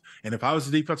 minds. And if I was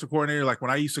a defensive coordinator, like when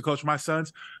I used to coach my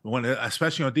sons,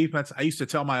 especially on defense, I used to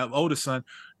tell my oldest son,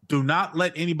 do not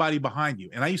let anybody behind you.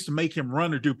 And I used to make him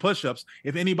run or do push-ups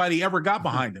if anybody ever got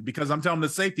behind him, because I'm telling the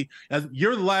safety,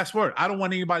 you're the last word. I don't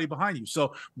want anybody behind you.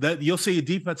 So that you'll see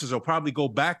defenses will probably go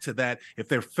back to that if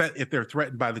they're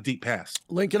threatened by the deep pass.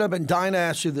 Lincoln, I've been dying to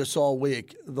ask you this all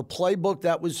week. The playbook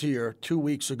that was here 2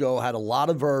 weeks ago had a lot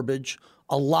of verbiage,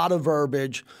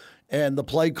 and the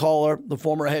play caller, the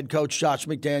former head coach, Josh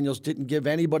McDaniels, didn't give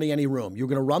anybody any room. You're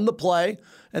going to run the play,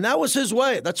 and that was his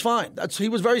way. That's fine. He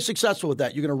was very successful with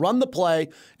that. You're going to run the play,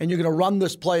 and you're going to run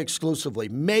this play exclusively.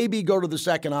 Maybe go to the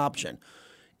second option.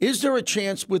 Is there a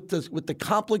chance with the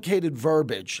complicated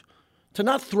verbiage to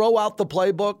not throw out the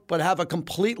playbook, but have a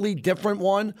completely different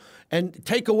one and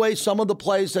take away some of the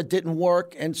plays that didn't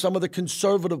work and some of the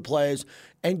conservative plays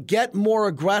and get more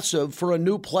aggressive for a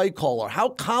new play caller? How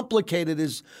complicated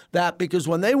is that? Because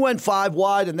when they went 5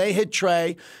 wide and they hit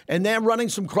Trey and they're running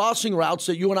some crossing routes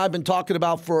that you and I have been talking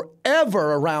about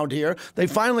forever around here, they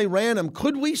finally ran them.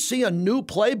 Could we see a new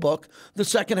playbook the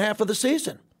second half of the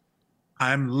season?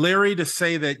 I'm leery to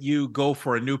say that you go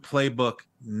for a new playbook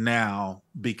now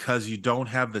because you don't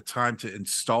have the time to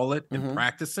install it and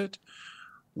practice it.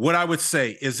 What I would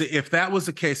say is, if that was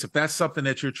the case, if that's something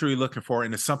that you're truly looking for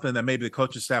and it's something that maybe the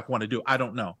coaching staff want to do, I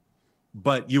don't know.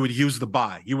 But you would use the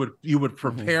bye. You would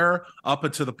prepare up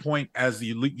until the point as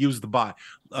you use the bye.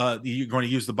 You're going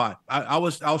to use the bye.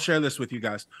 I'll share this with you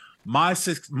guys. My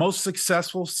most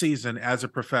successful season as a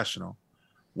professional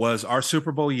was our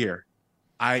Super Bowl year.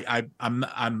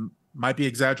 I'm might be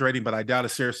exaggerating, but I doubt it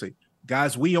seriously.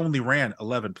 Guys, we only ran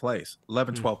 12 plays.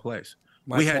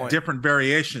 We had different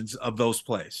variations of those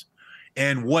plays.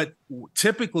 And what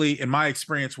typically, in my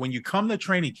experience, when you come to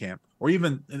training camp, or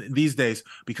even these days,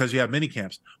 because you have mini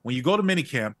camps, when you go to mini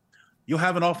camp, you'll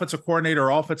have an offensive coordinator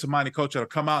or offensive-minded coach that'll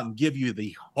come out and give you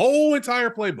the whole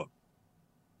entire playbook.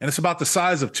 And it's about the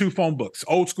size of 2 phone books,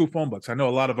 old school phone books. I know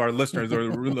a lot of our listeners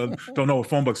don't know what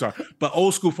phone books are, but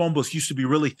old school phone books used to be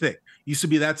really thick, used to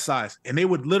be that size. And they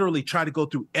would literally try to go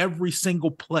through every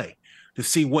single play to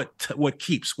see what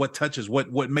keeps, what touches,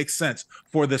 what makes sense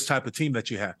for this type of team that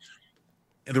you have.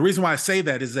 And the reason why I say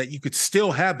that is that you could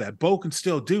still have that. Bo can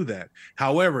still do that.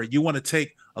 However, you want to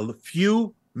take a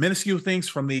few minuscule things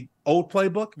from the old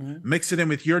playbook, mix it in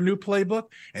with your new playbook,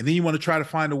 and then you want to try to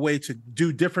find a way to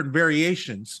do different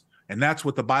variations, and that's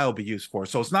what the bye will be used for.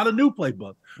 So it's not a new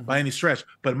playbook by any stretch,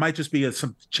 but it might just be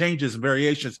some changes and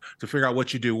variations to figure out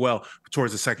what you do well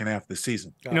towards the second half of the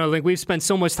season. You know, like, we've spent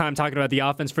so much time talking about the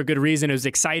offense for good reason. It was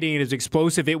exciting. It was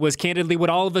explosive. It was candidly what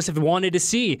all of us have wanted to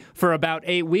see for about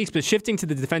 8 weeks. But shifting to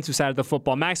the defensive side of the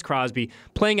football, Max Crosby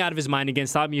playing out of his mind again.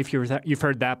 Stop me if you've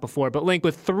heard that before. But Link,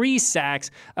 with 3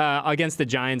 sacks against the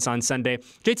Giants on Sunday,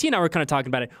 JT and I were kind of talking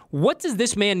about it. What does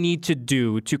this man need to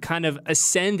do to kind of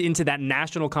ascend into that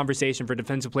national conversation for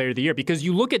Defensive Player of the Year? Because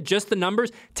you look at just the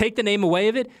numbers, take the name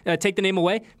away.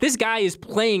 This guy is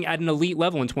playing at an elite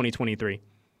level in 2023.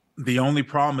 The only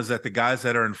problem is that the guys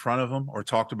that are in front of him or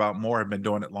talked about more have been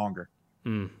doing it longer.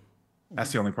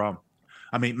 That's the only problem.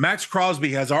 I mean, Max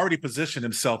Crosby has already positioned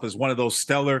himself as one of those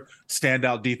stellar,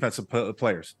 standout defensive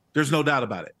players. There's no doubt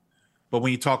about it. But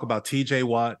when you talk about T.J.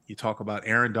 Watt, you talk about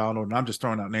Aaron Donald, and I'm just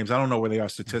throwing out names. I don't know where they are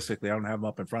statistically. I don't have them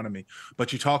up in front of me.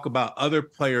 But you talk about other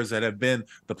players that have been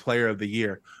the player of the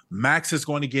year. Max is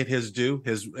going to get his due,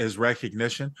 his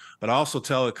recognition. But I also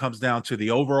tell it comes down to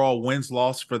the overall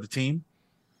wins-loss for the team,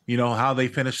 you know, how they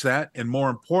finish that. And more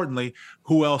importantly,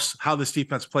 how this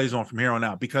defense plays on from here on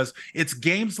out. Because it's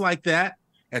games like that,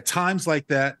 at times like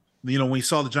that, you know, when you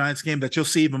saw the Giants game, that you'll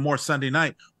see even more Sunday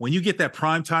night, when you get that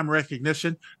primetime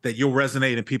recognition, that you'll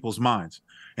resonate in people's minds.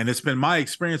 And it's been my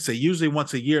experience that usually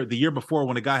once a year, the year before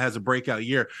when a guy has a breakout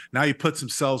year, now he puts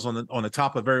himself on the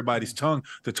top of everybody's tongue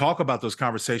to talk about those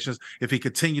conversations. If he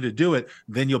continue to do it,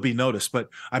 then you'll be noticed. But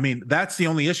I mean, that's the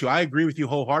only issue. I agree with you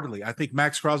wholeheartedly. I think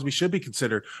Max Crosby should be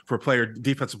considered for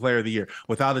defensive player of the year,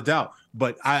 without a doubt.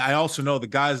 But I also know the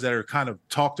guys that are kind of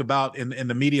talked about in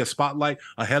the media spotlight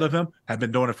ahead of him have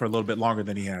been doing it for a little bit longer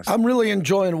than he has. I'm really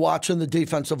enjoying watching the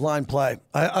defensive line play.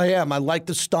 I am. I like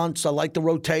the stunts. I like the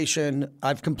rotation.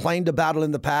 I've complained about it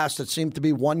in the past. It seemed to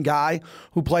be one guy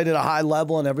who played at a high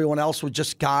level and everyone else was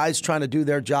just guys trying to do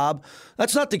their job.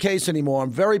 That's not the case anymore.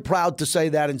 I'm very proud to say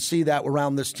that and see that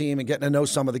around this team and getting to know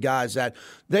some of the guys that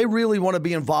they really want to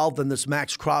be involved in this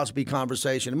Max Crosby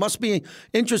conversation. It must be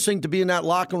interesting to be in that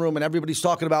locker room and everybody's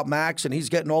talking about Max and he's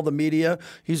getting all the media.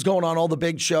 He's going on all the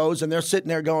big shows and they're sitting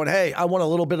there going, hey, I want a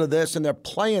little bit of this, and they're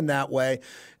playing that way.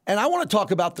 And I want to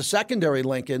talk about the secondary,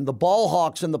 Lincoln, the ball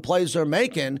hawks and the plays they're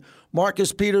making.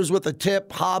 Marcus Peters with a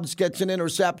tip. Hobbs gets an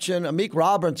interception. Amik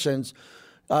Robertson's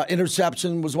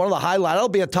interception was one of the highlights. That'll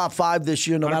be a top 5 this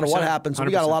year no matter what happens.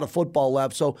 We got a lot of football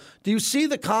left. So do you see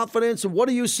the confidence, and what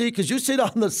do you see? Because you sit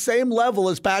on the same level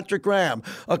as Patrick Graham,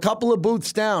 a couple of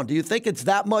booths down. Do you think it's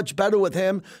that much better with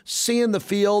him seeing the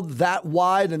field that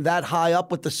wide and that high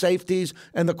up with the safeties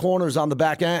and the corners on the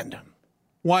back end?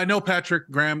 Well, I know Coach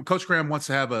Graham wants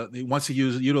to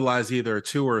utilize either a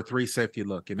 2 or a 3 safety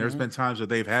look. And there's been times where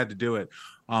they've had to do it.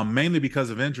 Mainly because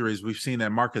of injuries. We've seen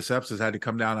that Marcus Epps has had to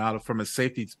come down from a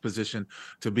safety position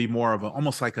to be more of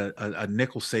almost like a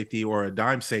nickel safety or a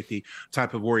dime safety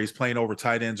type of where he's playing over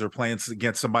tight ends or playing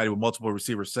against somebody with multiple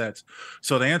receiver sets.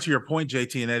 So to answer your point,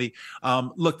 JT and Eddie,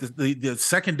 look, the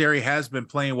secondary has been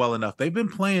playing well enough. They've been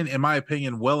playing, in my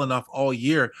opinion, well enough all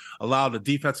year, allow the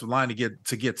defensive line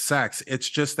to get sacks. It's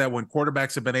just that when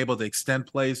quarterbacks have been able to extend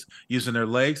plays using their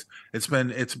legs, it's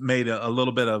made a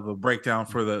little bit of a breakdown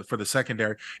for the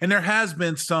secondary. And there has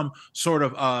been some sort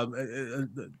of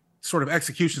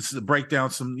executions to break down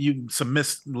some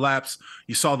missed laps.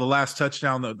 You saw the last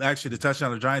touchdown. The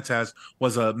touchdown the Giants has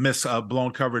was a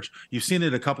blown coverage. You've seen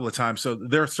it a couple of times. So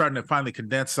they're starting to finally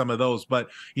condense some of those. But,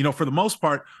 for the most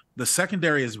part, the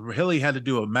secondary has really had to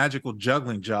do a magical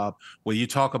juggling job where you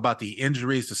talk about the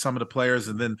injuries to some of the players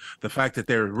and then the fact that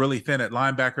they're really thin at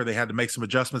linebacker. They had to make some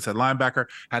adjustments at linebacker,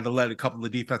 had to let a couple of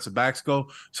defensive backs go.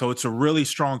 So it's a really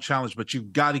strong challenge, but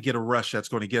you've got to get a rush that's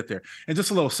going to get there. And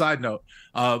just a little side note,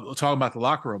 talking about the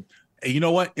locker room. You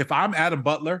know what? If I'm Adam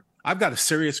Butler, I've got a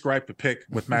serious gripe to pick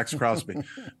with Max Crosby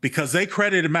because they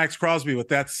credited Max Crosby with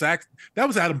that sack. That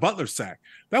was Adam Butler's sack.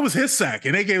 That was his sack,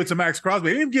 and they gave it to Max Crosby.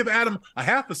 They didn't give Adam a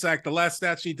half a sack, the last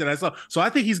stat sheet that I saw. So I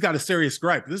think he's got a serious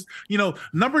gripe. This,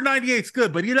 number 98's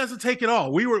good, but he doesn't take it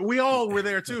all. We all were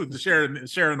there too, sharing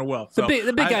the wealth. So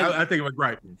the big guy, I think of a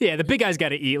gripe. Yeah, the big guy's got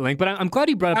to eat, Link. But I'm glad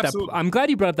he brought up Absolutely. I'm glad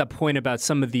he brought up that point about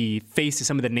some of the faces,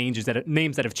 some of the names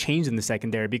that have changed in the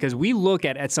secondary, because we look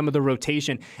at some of the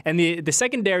rotation and the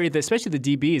secondary, especially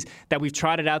the DBs that we've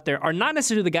trotted out there, are not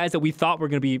necessarily the guys that we thought were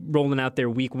going to be rolling out there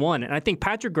week 1. And I think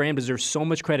Patrick Graham deserves so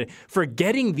much credit for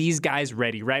getting these guys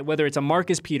ready, right? Whether it's a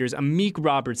Marcus Peters, Amik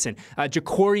Robertson,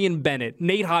 Jacorian Bennett,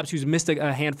 Nate Hobbs, who's missed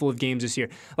a handful of games this year.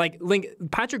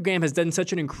 Patrick Graham has done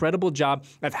such an incredible job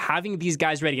of having these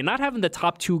guys ready, and not having the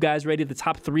top 2 guys ready, the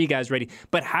top 3 guys ready,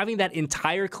 but having that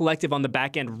entire collective on the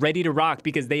back end ready to rock,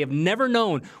 because they have never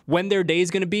known when their day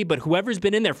is going to be, but whoever's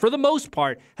been in there, for the most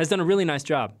part, has done a really nice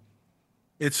job.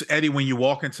 It's, Eddie, when you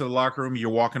walk into the locker room,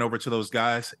 you're walking over to those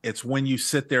guys. It's when you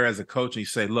sit there as a coach and you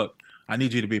say, look, I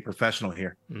need you to be professional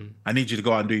here. I need you to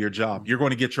go out and do your job. You're going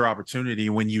to get your opportunity.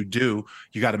 When you do,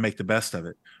 you got to make the best of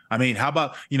it. I mean, how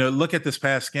about, look at this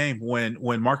past game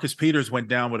when Marcus Peters went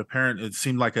down with it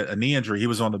seemed like a knee injury. He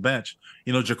was on the bench.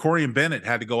 Jacorian Bennett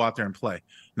had to go out there and play.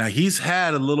 Now, he's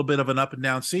had a little bit of an up and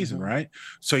down season, right?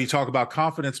 So you talk about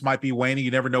confidence might be waning.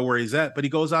 You never know where he's at, but he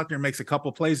goes out there and makes a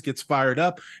couple plays, gets fired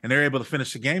up, and they're able to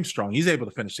finish the game strong. He's able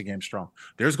to finish the game strong.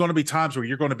 There's going to be times where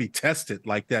you're going to be tested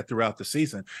like that throughout the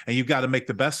season, and you've got to make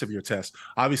the best of your test.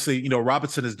 Obviously,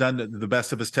 Robinson has done the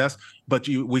best of his test, but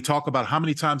we talk about how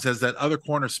many times has that other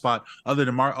corner spot, other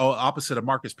than opposite of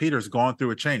Marcus Peters, gone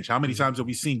through a change? How many times have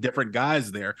we seen different guys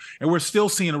there? And we're still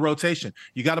seeing a rotation.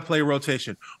 You got to play a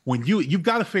rotation. When you've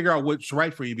got to figure out what's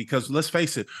right for you, because let's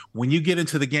face it, when you get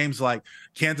into the games like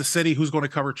Kansas City, who's going to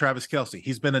cover Travis Kelce?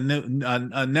 He's been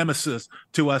a nemesis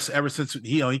to us ever since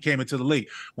he came into the league.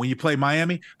 When you play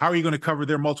Miami, how are you going to cover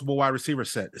their multiple wide receiver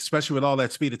set, especially with all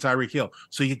that speed of Tyreek Hill?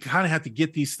 So you kind of have to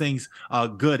get these things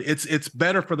good. It's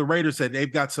better for the Raiders that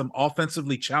they've got some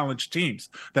offensively challenged teams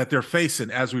that they're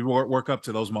facing as we work up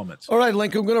to those moments. All right,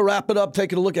 Lincoln, I'm going to wrap it up,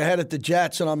 taking a look ahead at the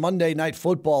Jets. And on Monday Night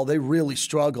Football, they really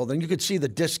struggled. And you could see the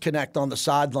disconnect on the side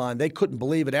sideline. They couldn't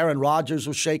believe it. Aaron Rodgers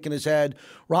was shaking his head.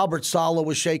 Robert Saleh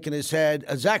was shaking his head.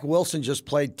 Zach Wilson just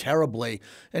played terribly.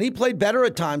 And he played better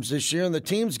at times this year, and the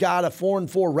team's got a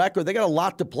 4-4 record. They got a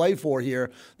lot to play for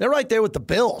here. They're right there with the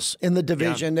Bills in the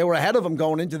division. Yeah. They were ahead of them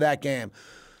going into that game.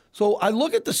 So I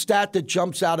look at the stat that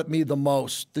jumps out at me the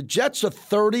most. The Jets are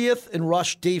 30th in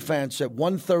rush defense at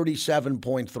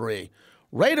 137.3.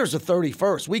 Raiders are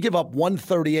 31st. We give up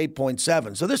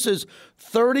 138.7. So this is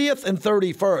 30th and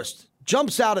 31st.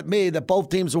 Jumps out at me that both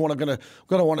teams are going to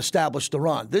want to establish the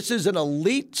run. This is an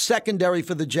elite secondary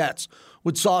for the Jets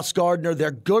with Sauce Gardner.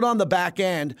 They're good on the back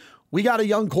end. We got a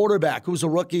young quarterback who's a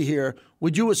rookie here.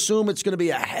 Would you assume it's going to be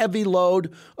a heavy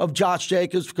load of Josh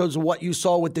Jacobs because of what you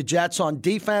saw with the Jets on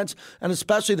defense, and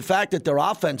especially the fact that their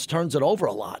offense turns it over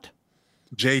a lot?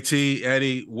 JT,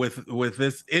 Eddie, with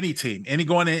this, any team,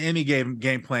 going in any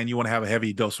game plan, you want to have a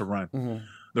heavy dose of run. Mm-hmm.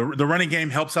 The running game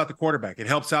helps out the quarterback. It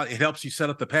helps you set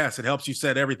up the pass. It helps you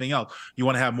set everything else. You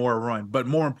want to have more run. But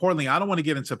more importantly, I don't want to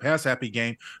get into a pass-happy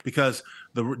game because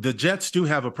the Jets do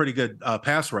have a pretty good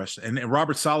pass rush. And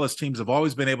Robert Saleh's teams have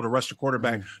always been able to rush the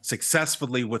quarterback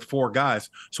successfully with 4 guys.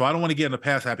 So I don't want to get in a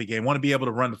pass-happy game. I want to be able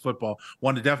to run the football.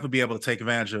 Want to definitely be able to take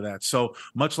advantage of that. So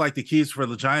much like the keys for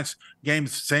the Giants game,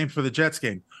 same for the Jets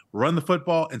game. Run the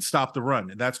football and stop the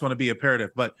run. And that's going to be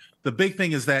imperative. But the big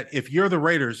thing is that if you're the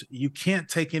Raiders, you can't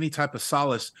take any type of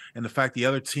solace in the fact the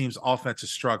other team's offense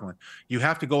is struggling. You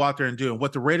have to go out there and do it. And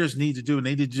what the Raiders need to do, and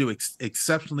they need to do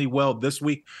exceptionally well this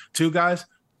week, too, guys,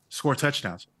 score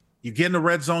touchdowns. You get in the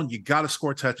red zone, you got to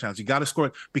score touchdowns. You got to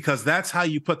score because that's how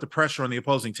you put the pressure on the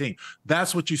opposing team.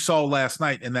 That's what you saw last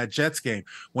night in that Jets game.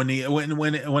 When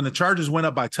the Chargers went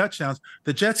up by touchdowns,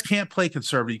 the Jets can't play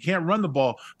conservative. You can't run the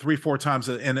ball 3-4 times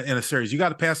in a series. You got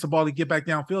to pass the ball to get back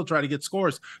downfield, try to get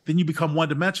scores. Then you become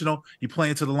one-dimensional. You play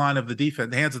into the line of the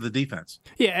defense, the hands of the defense.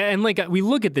 Yeah, and like we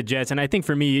look at the Jets, and I think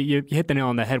for me, you hit the nail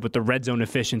on the head with the red zone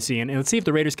efficiency. And let's see if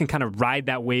the Raiders can kind of ride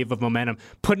that wave of momentum,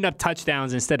 putting up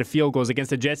touchdowns instead of field goals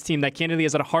against a Jets team that candidly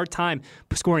has had a hard time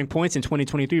scoring points in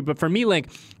 2023. But for me, like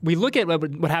we look at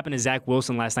what happened to Zach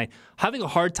Wilson last night, having a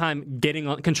hard time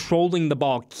controlling the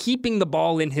ball, keeping the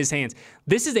ball in his hands.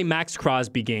 This is a Max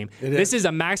Crosby game. This is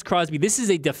a Max Crosby. This is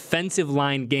a defensive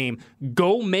line game.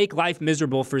 Go make life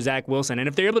miserable for Zach Wilson. And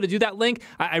if they're able to do that, Link,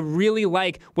 I really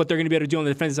like what they're going to be able to do on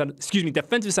the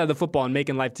defensive side of the football and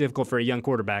making life difficult for a young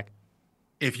quarterback.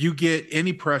 If you get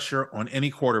any pressure on any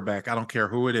quarterback, I don't care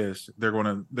who it is, they're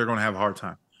going to have a hard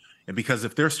time. And because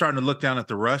if they're starting to look down at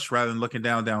the rush rather than looking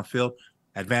downfield,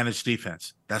 advantage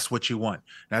defense. That's what you want.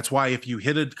 That's why if you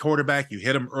hit a quarterback, you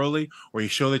hit him early, or you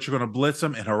show that you're going to blitz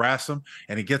him and harass him,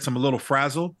 and it gets him a little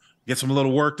frazzled, gets him a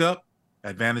little worked up.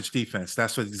 Advantage defense.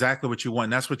 That's exactly what you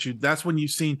want. And that's when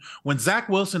you've seen when Zach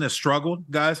Wilson has struggled,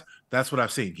 guys. That's what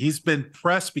I've seen. He's been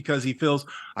pressed because he feels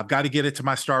I've got to get it to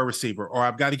my star receiver, or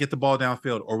I've got to get the ball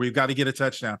downfield, or we've got to get a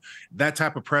touchdown. That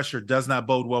type of pressure does not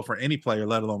bode well for any player,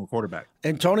 let alone a quarterback.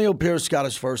 Antonio Pierce got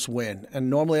his first win. And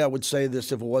normally I would say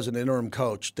this if it was an interim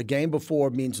coach. The game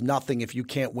before means nothing if you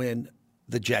can't win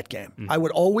the Jet game. I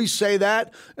would always say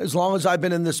that as long as I've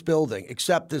been in this building,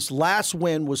 except this last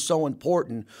win was so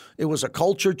important. It was a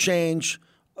culture change,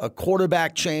 a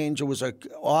quarterback change. It was an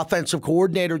offensive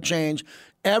coordinator change.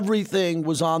 Everything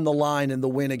was on the line in the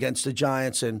win against the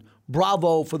Giants, and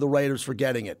bravo for the Raiders for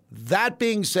getting it. That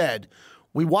being said,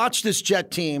 we watched this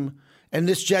Jet team, and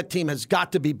this Jet team has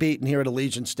got to be beaten here at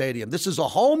Allegiant Stadium. This is a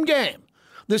home game.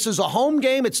 This is a home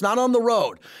game. It's not on the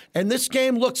road. And this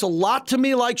game looks a lot to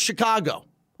me like Chicago.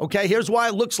 Okay, here's why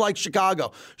it looks like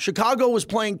Chicago. Chicago was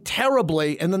playing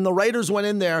terribly, and then the Raiders went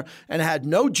in there and had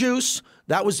no juice.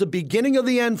 That was the beginning of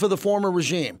the end for the former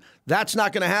regime. That's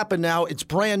not going to happen now. It's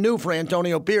brand new for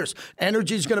Antonio Pierce.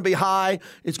 Energy is going to be high.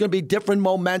 It's going to be different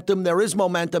momentum. There is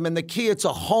momentum, and the key, it's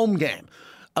a home game.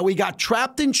 We got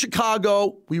trapped in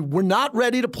Chicago. We were not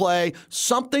ready to play.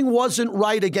 Something wasn't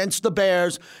right against the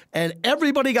Bears, and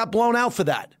everybody got blown out for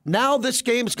that. Now this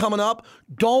game's coming up.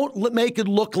 Don't make it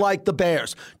look like the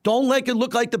Bears. Don't make it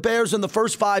look like the Bears in the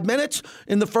first 5 minutes,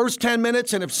 in the first 10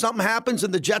 minutes, and if something happens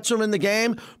and the Jets are in the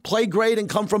game, play great and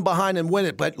come from behind and win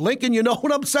it. But, Lincoln, you know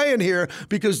what I'm saying here,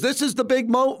 because this is the big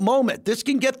moment. This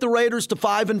can get the Raiders to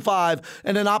 5-5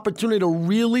 and an opportunity to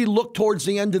really look towards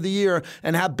the end of the year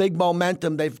and have big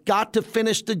momentum. They've got to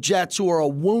finish the Jets, who are a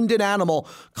wounded animal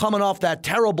coming off that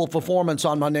terrible performance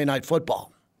on Monday Night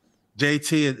Football.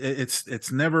 JT,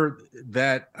 it's never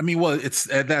that. I mean, well, it's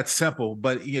that simple,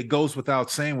 but it goes without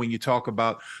saying when you talk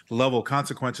about the level of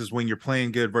consequences when you're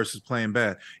playing good versus playing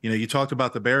bad. You know, you talked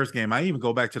about the Bears game. I even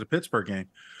go back to the Pittsburgh game,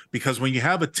 because when you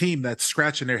have a team that's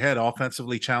scratching their head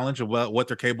offensively challenged of what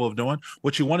they're capable of doing,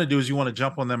 what you want to do is you want to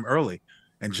jump on them early.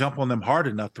 and jump on them hard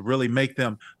enough to really make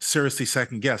them seriously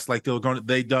second guess. Like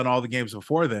they'd done all the games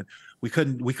before then. We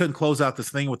couldn't close out this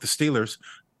thing with the Steelers.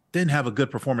 Didn't have a good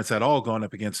performance at all going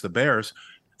up against the Bears.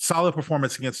 Solid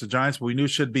performance against the Giants, but we knew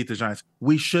should beat the Giants.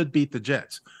 We should beat the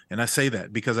Jets. And I say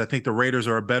that because I think the Raiders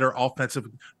are a better offensive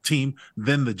team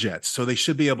than the Jets. So they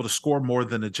should be able to score more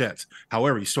than the Jets.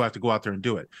 However, you still have to go out there and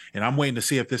do it. And I'm waiting to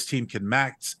see if this team can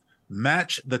match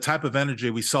the type of energy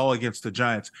we saw against the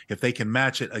Giants, if they can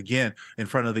match it again in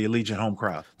front of the Allegiant home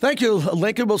crowd. Thank you,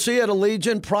 Lincoln. We'll see you at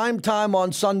Allegiant prime time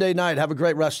on Sunday night. Have a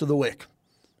great rest of the week.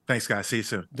 Thanks, guys. See you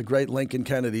soon. The great Lincoln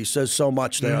Kennedy says so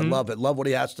much there. I love it. Love what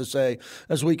he has to say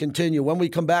as we continue. When we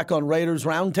come back on Raiders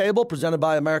Roundtable, presented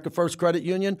by America First Credit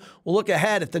Union, we'll look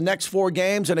ahead at the next 4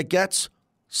 games, and it gets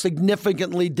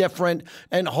significantly different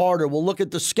and harder. We'll look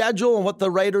at the schedule and what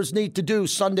the Raiders need to do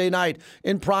Sunday night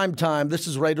in prime time. This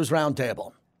is Raiders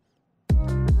Roundtable.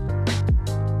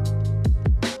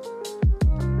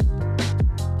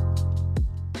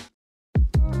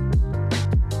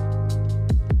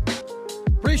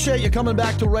 Appreciate you coming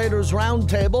back to Raiders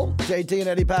Roundtable. JT and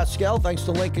Eddie Pascal. Thanks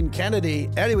to Lincoln Kennedy.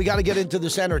 Eddie, we got to get into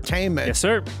this entertainment. Yes,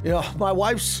 sir. You know, my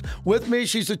wife's with me.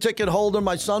 She's a ticket holder.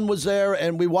 My son was there,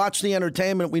 and we watched the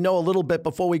entertainment. We know a little bit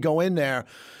before we go in there.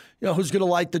 You know, who's going to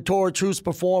light the torch, who's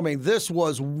performing. This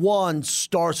was one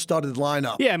star-studded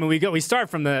lineup. Yeah, I mean, we start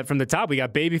from the top. We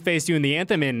got Babyface doing the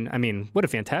anthem, and I mean, what a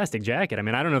fantastic jacket. I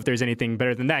mean, I don't know if there's anything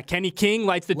better than that. Kenny King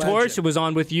lights the torch. It was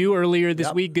on with you earlier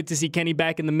this week. Good to see Kenny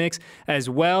back in the mix as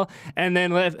well. And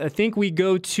then I think we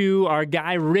go to our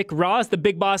guy Rick Ross, the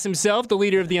big boss himself, the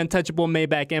leader of the untouchable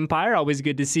Maybach Empire. Always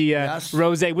good to see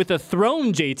Rose with a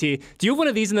throne, JT. Do you have one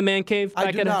of these in the man cave?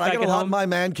 I do not. I got a lot in my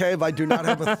man cave. I do not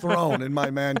have a throne in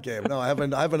my man cave. No, I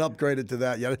haven't upgraded to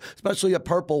that yet, especially a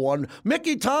purple one.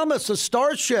 Mickey Thomas, a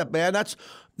Starship, man.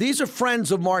 These are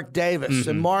friends of Mark Davis,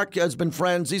 and Mark has been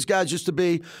friends. These guys used to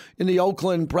be in the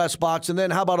Oakland press box, and then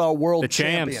how about our world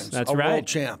champions? That's right. World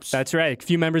champs. That's right. A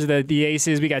few members of the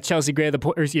Aces. We got Chelsea Gray, the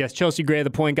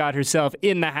point guard herself,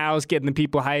 in the house, getting the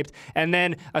people hyped, and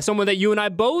then someone that you and I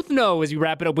both know as we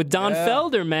wrap it up with Don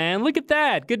Felder. Man, look at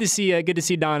that. Good to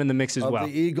see Don in the mix as well.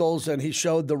 The Eagles, and he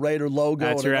showed the Raider logo.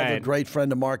 That's and right. Another great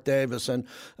friend of Mark Davis, and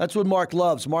that's what Mark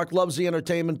loves. Mark loves the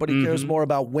entertainment, but he cares more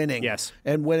about winning. Yes,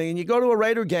 and winning. And you go to a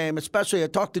Raider game, especially. I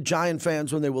talked to Giant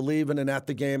fans when they were leaving and at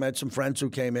the game. I had some friends who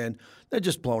came in. They're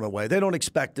just blown away. They don't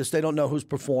expect this. They don't know who's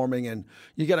performing. And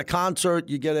you get a concert,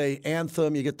 you get an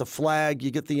anthem, you get the flag,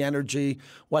 you get the energy.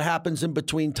 What happens in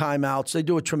between timeouts? They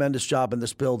do a tremendous job in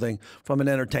this building from an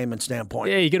entertainment standpoint.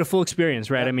 Yeah, you get a full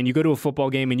experience, right? I mean, you go to a football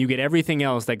game and you get everything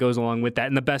else that goes along with that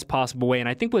in the best possible way. And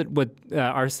I think what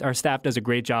our staff does a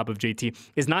great job of, JT,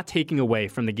 is not taking away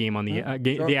from the game on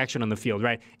the action on the field,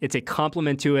 right? It's a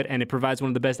compliment to it, and it provides one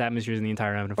of the best atmospheres in the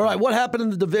entire NFL. All right, what happened in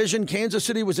the division? Kansas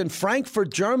City was in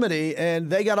Frankfurt, Germany,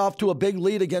 and they got off to a big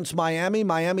lead against Miami.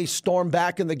 Miami stormed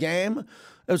back in the game.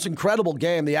 It was an incredible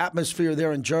game. The atmosphere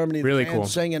there in Germany, really the fans cool,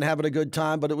 singing, having a good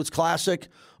time. But it was classic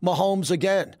Mahomes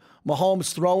again.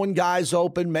 Mahomes throwing guys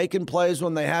open, making plays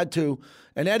when they had to.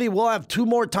 And Eddie, we'll have 2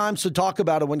 more times to talk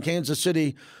about it when Kansas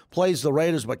City plays the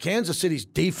Raiders, but Kansas City's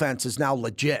defense is now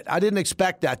legit. I didn't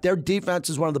expect that. Their defense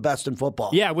is one of the best in football.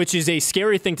 Yeah, which is a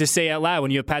scary thing to say out loud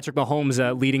when you have Patrick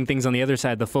Mahomes leading things on the other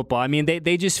side of the football. I mean,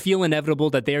 they just feel inevitable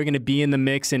that they are going to be in the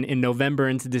mix in November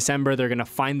into December. They're going to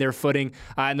find their footing.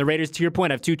 And the Raiders, to your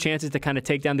point, have 2 chances to kind of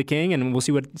take down the King, and we'll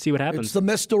see what happens. It's the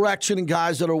misdirection and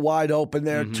guys that are wide open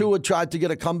there. Tua tried to get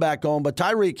a comeback going, but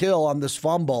Tyreek Hill on this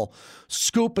fumble,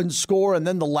 scoop and score, and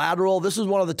then the lateral. This is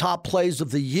one of the top plays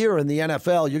of the year in the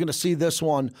NFL. You're going to see this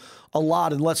one a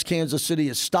lot unless Kansas City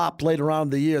is stopped later on in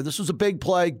the year. This was a big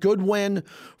play, good win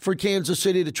for Kansas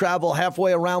City to travel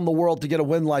halfway around the world to get a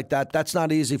win like that. That's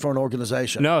not easy for an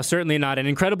organization. No, certainly not. An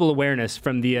incredible awareness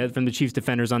from the Chiefs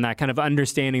defenders on that, kind of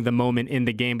understanding the moment in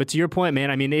the game. But to your point, man,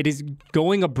 I mean, it is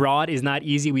going abroad is not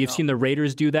easy. We have seen the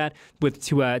Raiders do that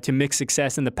to mix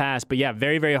success in the past. But yeah,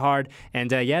 very, very hard. And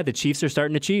the Chiefs are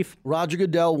starting to chief. Roger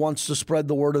Goodell wants to spread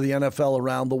the word of the NFL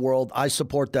around the world. I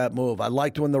support that move. I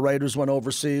liked when the Raiders went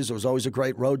overseas. It was always a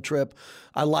great road trip.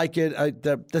 I like it.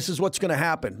 This is what's going to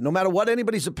happen. No matter what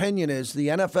anybody's opinion is, the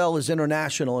NFL is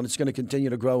international, and it's going to continue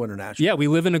to grow internationally. Yeah, we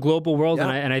live in a global world,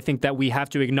 and I think that we have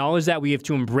to acknowledge that. We have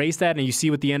to embrace that, and you see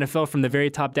what the NFL from the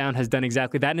very top down has done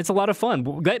exactly that, and it's a lot of fun.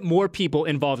 We'll get more people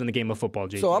involved in the game of football,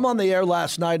 JT. So I'm on the air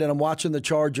last night, and I'm watching the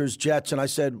Chargers-Jets, and I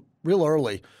said real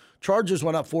early, Chargers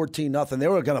went up 14-0. They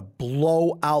were going to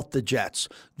blow out the Jets.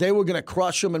 They were going to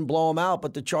crush them and blow them out,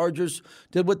 but the Chargers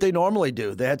did what they normally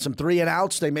do. They had some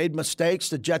 3-and-outs. They made mistakes.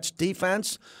 The Jets'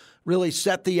 defense really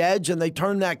set the edge, and they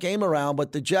turned that game around.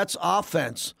 But the Jets'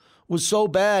 offense was so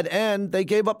bad, and they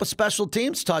gave up a special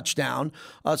teams touchdown,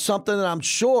 something that I'm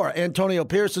sure Antonio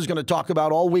Pierce is going to talk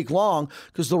about all week long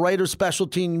because the Raiders' special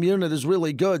team unit is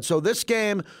really good. So this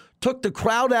game took the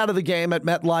crowd out of the game at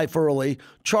MetLife early.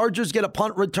 Chargers get a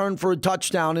punt return for a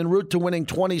touchdown en route to winning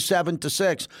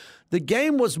 27-6. The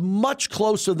game was much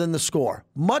closer than the score,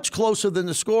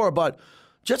 but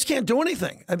Jets can't do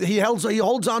anything. I mean, he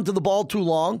holds on to the ball too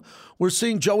long. We're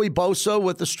seeing Joey Bosa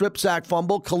with the strip sack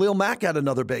fumble. Khalil Mack had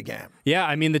another big game. Yeah,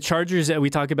 I mean, the Chargers, we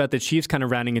talk about the Chiefs kind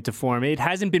of rounding into form. It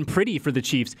hasn't been pretty for the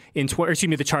Chiefs,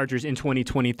 the Chargers in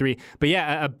 2023. But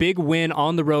yeah, a big win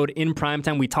on the road in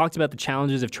primetime. We talked about the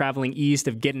challenges of traveling east,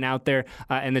 of getting out there.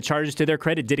 And the Chargers, to their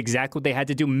credit, did exactly what they had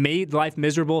to do, made life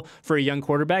miserable for a young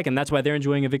quarterback. And that's why they're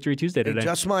enjoying a victory Tuesday today. And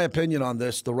just my opinion on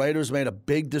this, the Raiders made a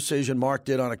big decision. Mark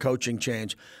did on a coaching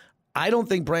change. I don't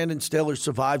think Brandon Staley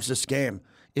survives this game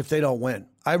if they don't win.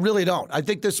 I really don't. I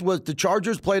think the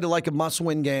Chargers played it like a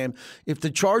must-win game. If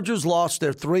the Chargers lost,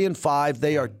 they're 3-5.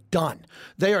 They are done.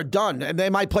 They are done. And they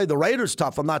might play the Raiders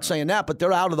tough. I'm not saying that, but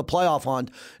they're out of the playoff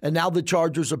hunt. And now the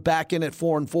Chargers are back in at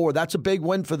 4-4. That's a big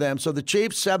win for them. So the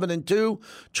Chiefs 7-2,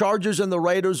 Chargers and the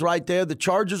Raiders right there. The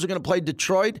Chargers are going to play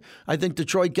Detroit. I think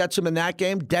Detroit gets them in that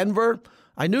game. Denver,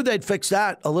 I knew they'd fix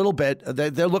that a little bit.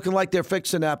 They're looking like they're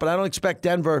fixing that, but I don't expect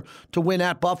Denver to win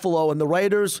at Buffalo. And the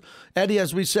Raiders, Eddie,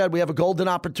 as we said, we have a golden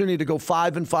opportunity to go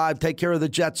 5-5, take care of the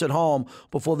Jets at home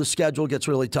before the schedule gets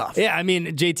really tough. Yeah, I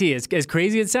mean, JT, as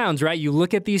crazy as it sounds, right? You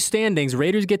look at these standings,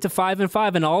 Raiders get to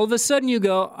 5-5, and all of a sudden you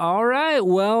go, all right,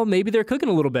 well, maybe they're cooking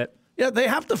a little bit. Yeah, they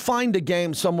have to find a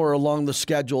game somewhere along the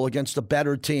schedule against a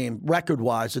better team,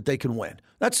 record-wise, that they can win.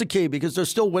 That's the key, because there's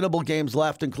still winnable games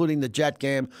left, including the Jet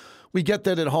game. We get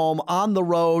that at home, on the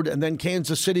road, and then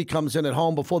Kansas City comes in at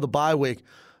home before the bye week.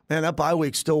 Man, that bye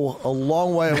week's still a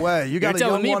long way away. You got a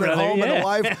young one at home and a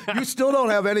wife. You still don't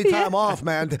have any time off,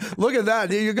 man. Look at that.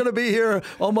 You're going to be here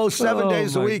almost 7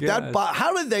 days a week.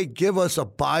 How did they give us a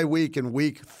bye week in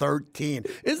week 13?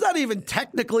 Is that even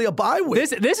technically a bye week?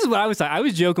 This is what I was talking. I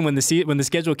was joking when the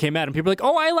schedule came out, and people were like,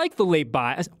 "Oh, I like the late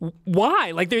bye." I said,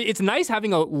 why? Like, it's nice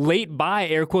having a late bye,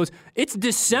 air quotes. It's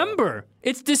December.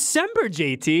 It's December,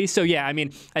 JT. So, yeah, I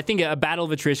mean, I think a battle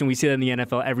of attrition, we see that in the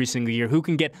NFL every single year. Who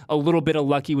can get a little bit of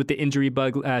lucky with the injury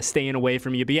bug staying away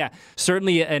from you? But, yeah,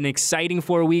 certainly an exciting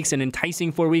 4 weeks, an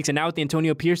enticing 4 weeks, and now with the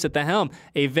Antonio Pierce at the helm,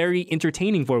 a very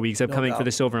entertaining 4 weeks upcoming for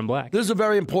the Silver and Black. This is a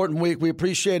very important week. We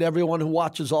appreciate everyone who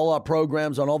watches all our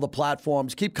programs on all the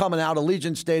platforms. Keep coming out.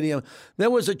 Allegiant Stadium. There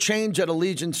was a change at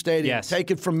Allegiant Stadium. Yes. Take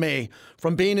it from me.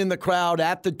 From being in the crowd,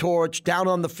 at the torch, down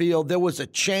on the field, there was a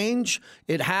change.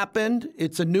 It happened.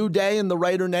 It's a new day in the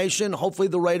Raider Nation. Hopefully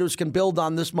the Raiders can build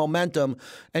on this momentum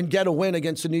and get a win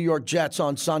against the New York Jets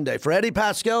on Sunday. For Eddie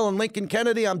Pascal and Lincoln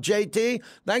Kennedy, I'm JT.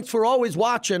 Thanks for always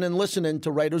watching and listening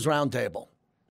to Raiders Roundtable.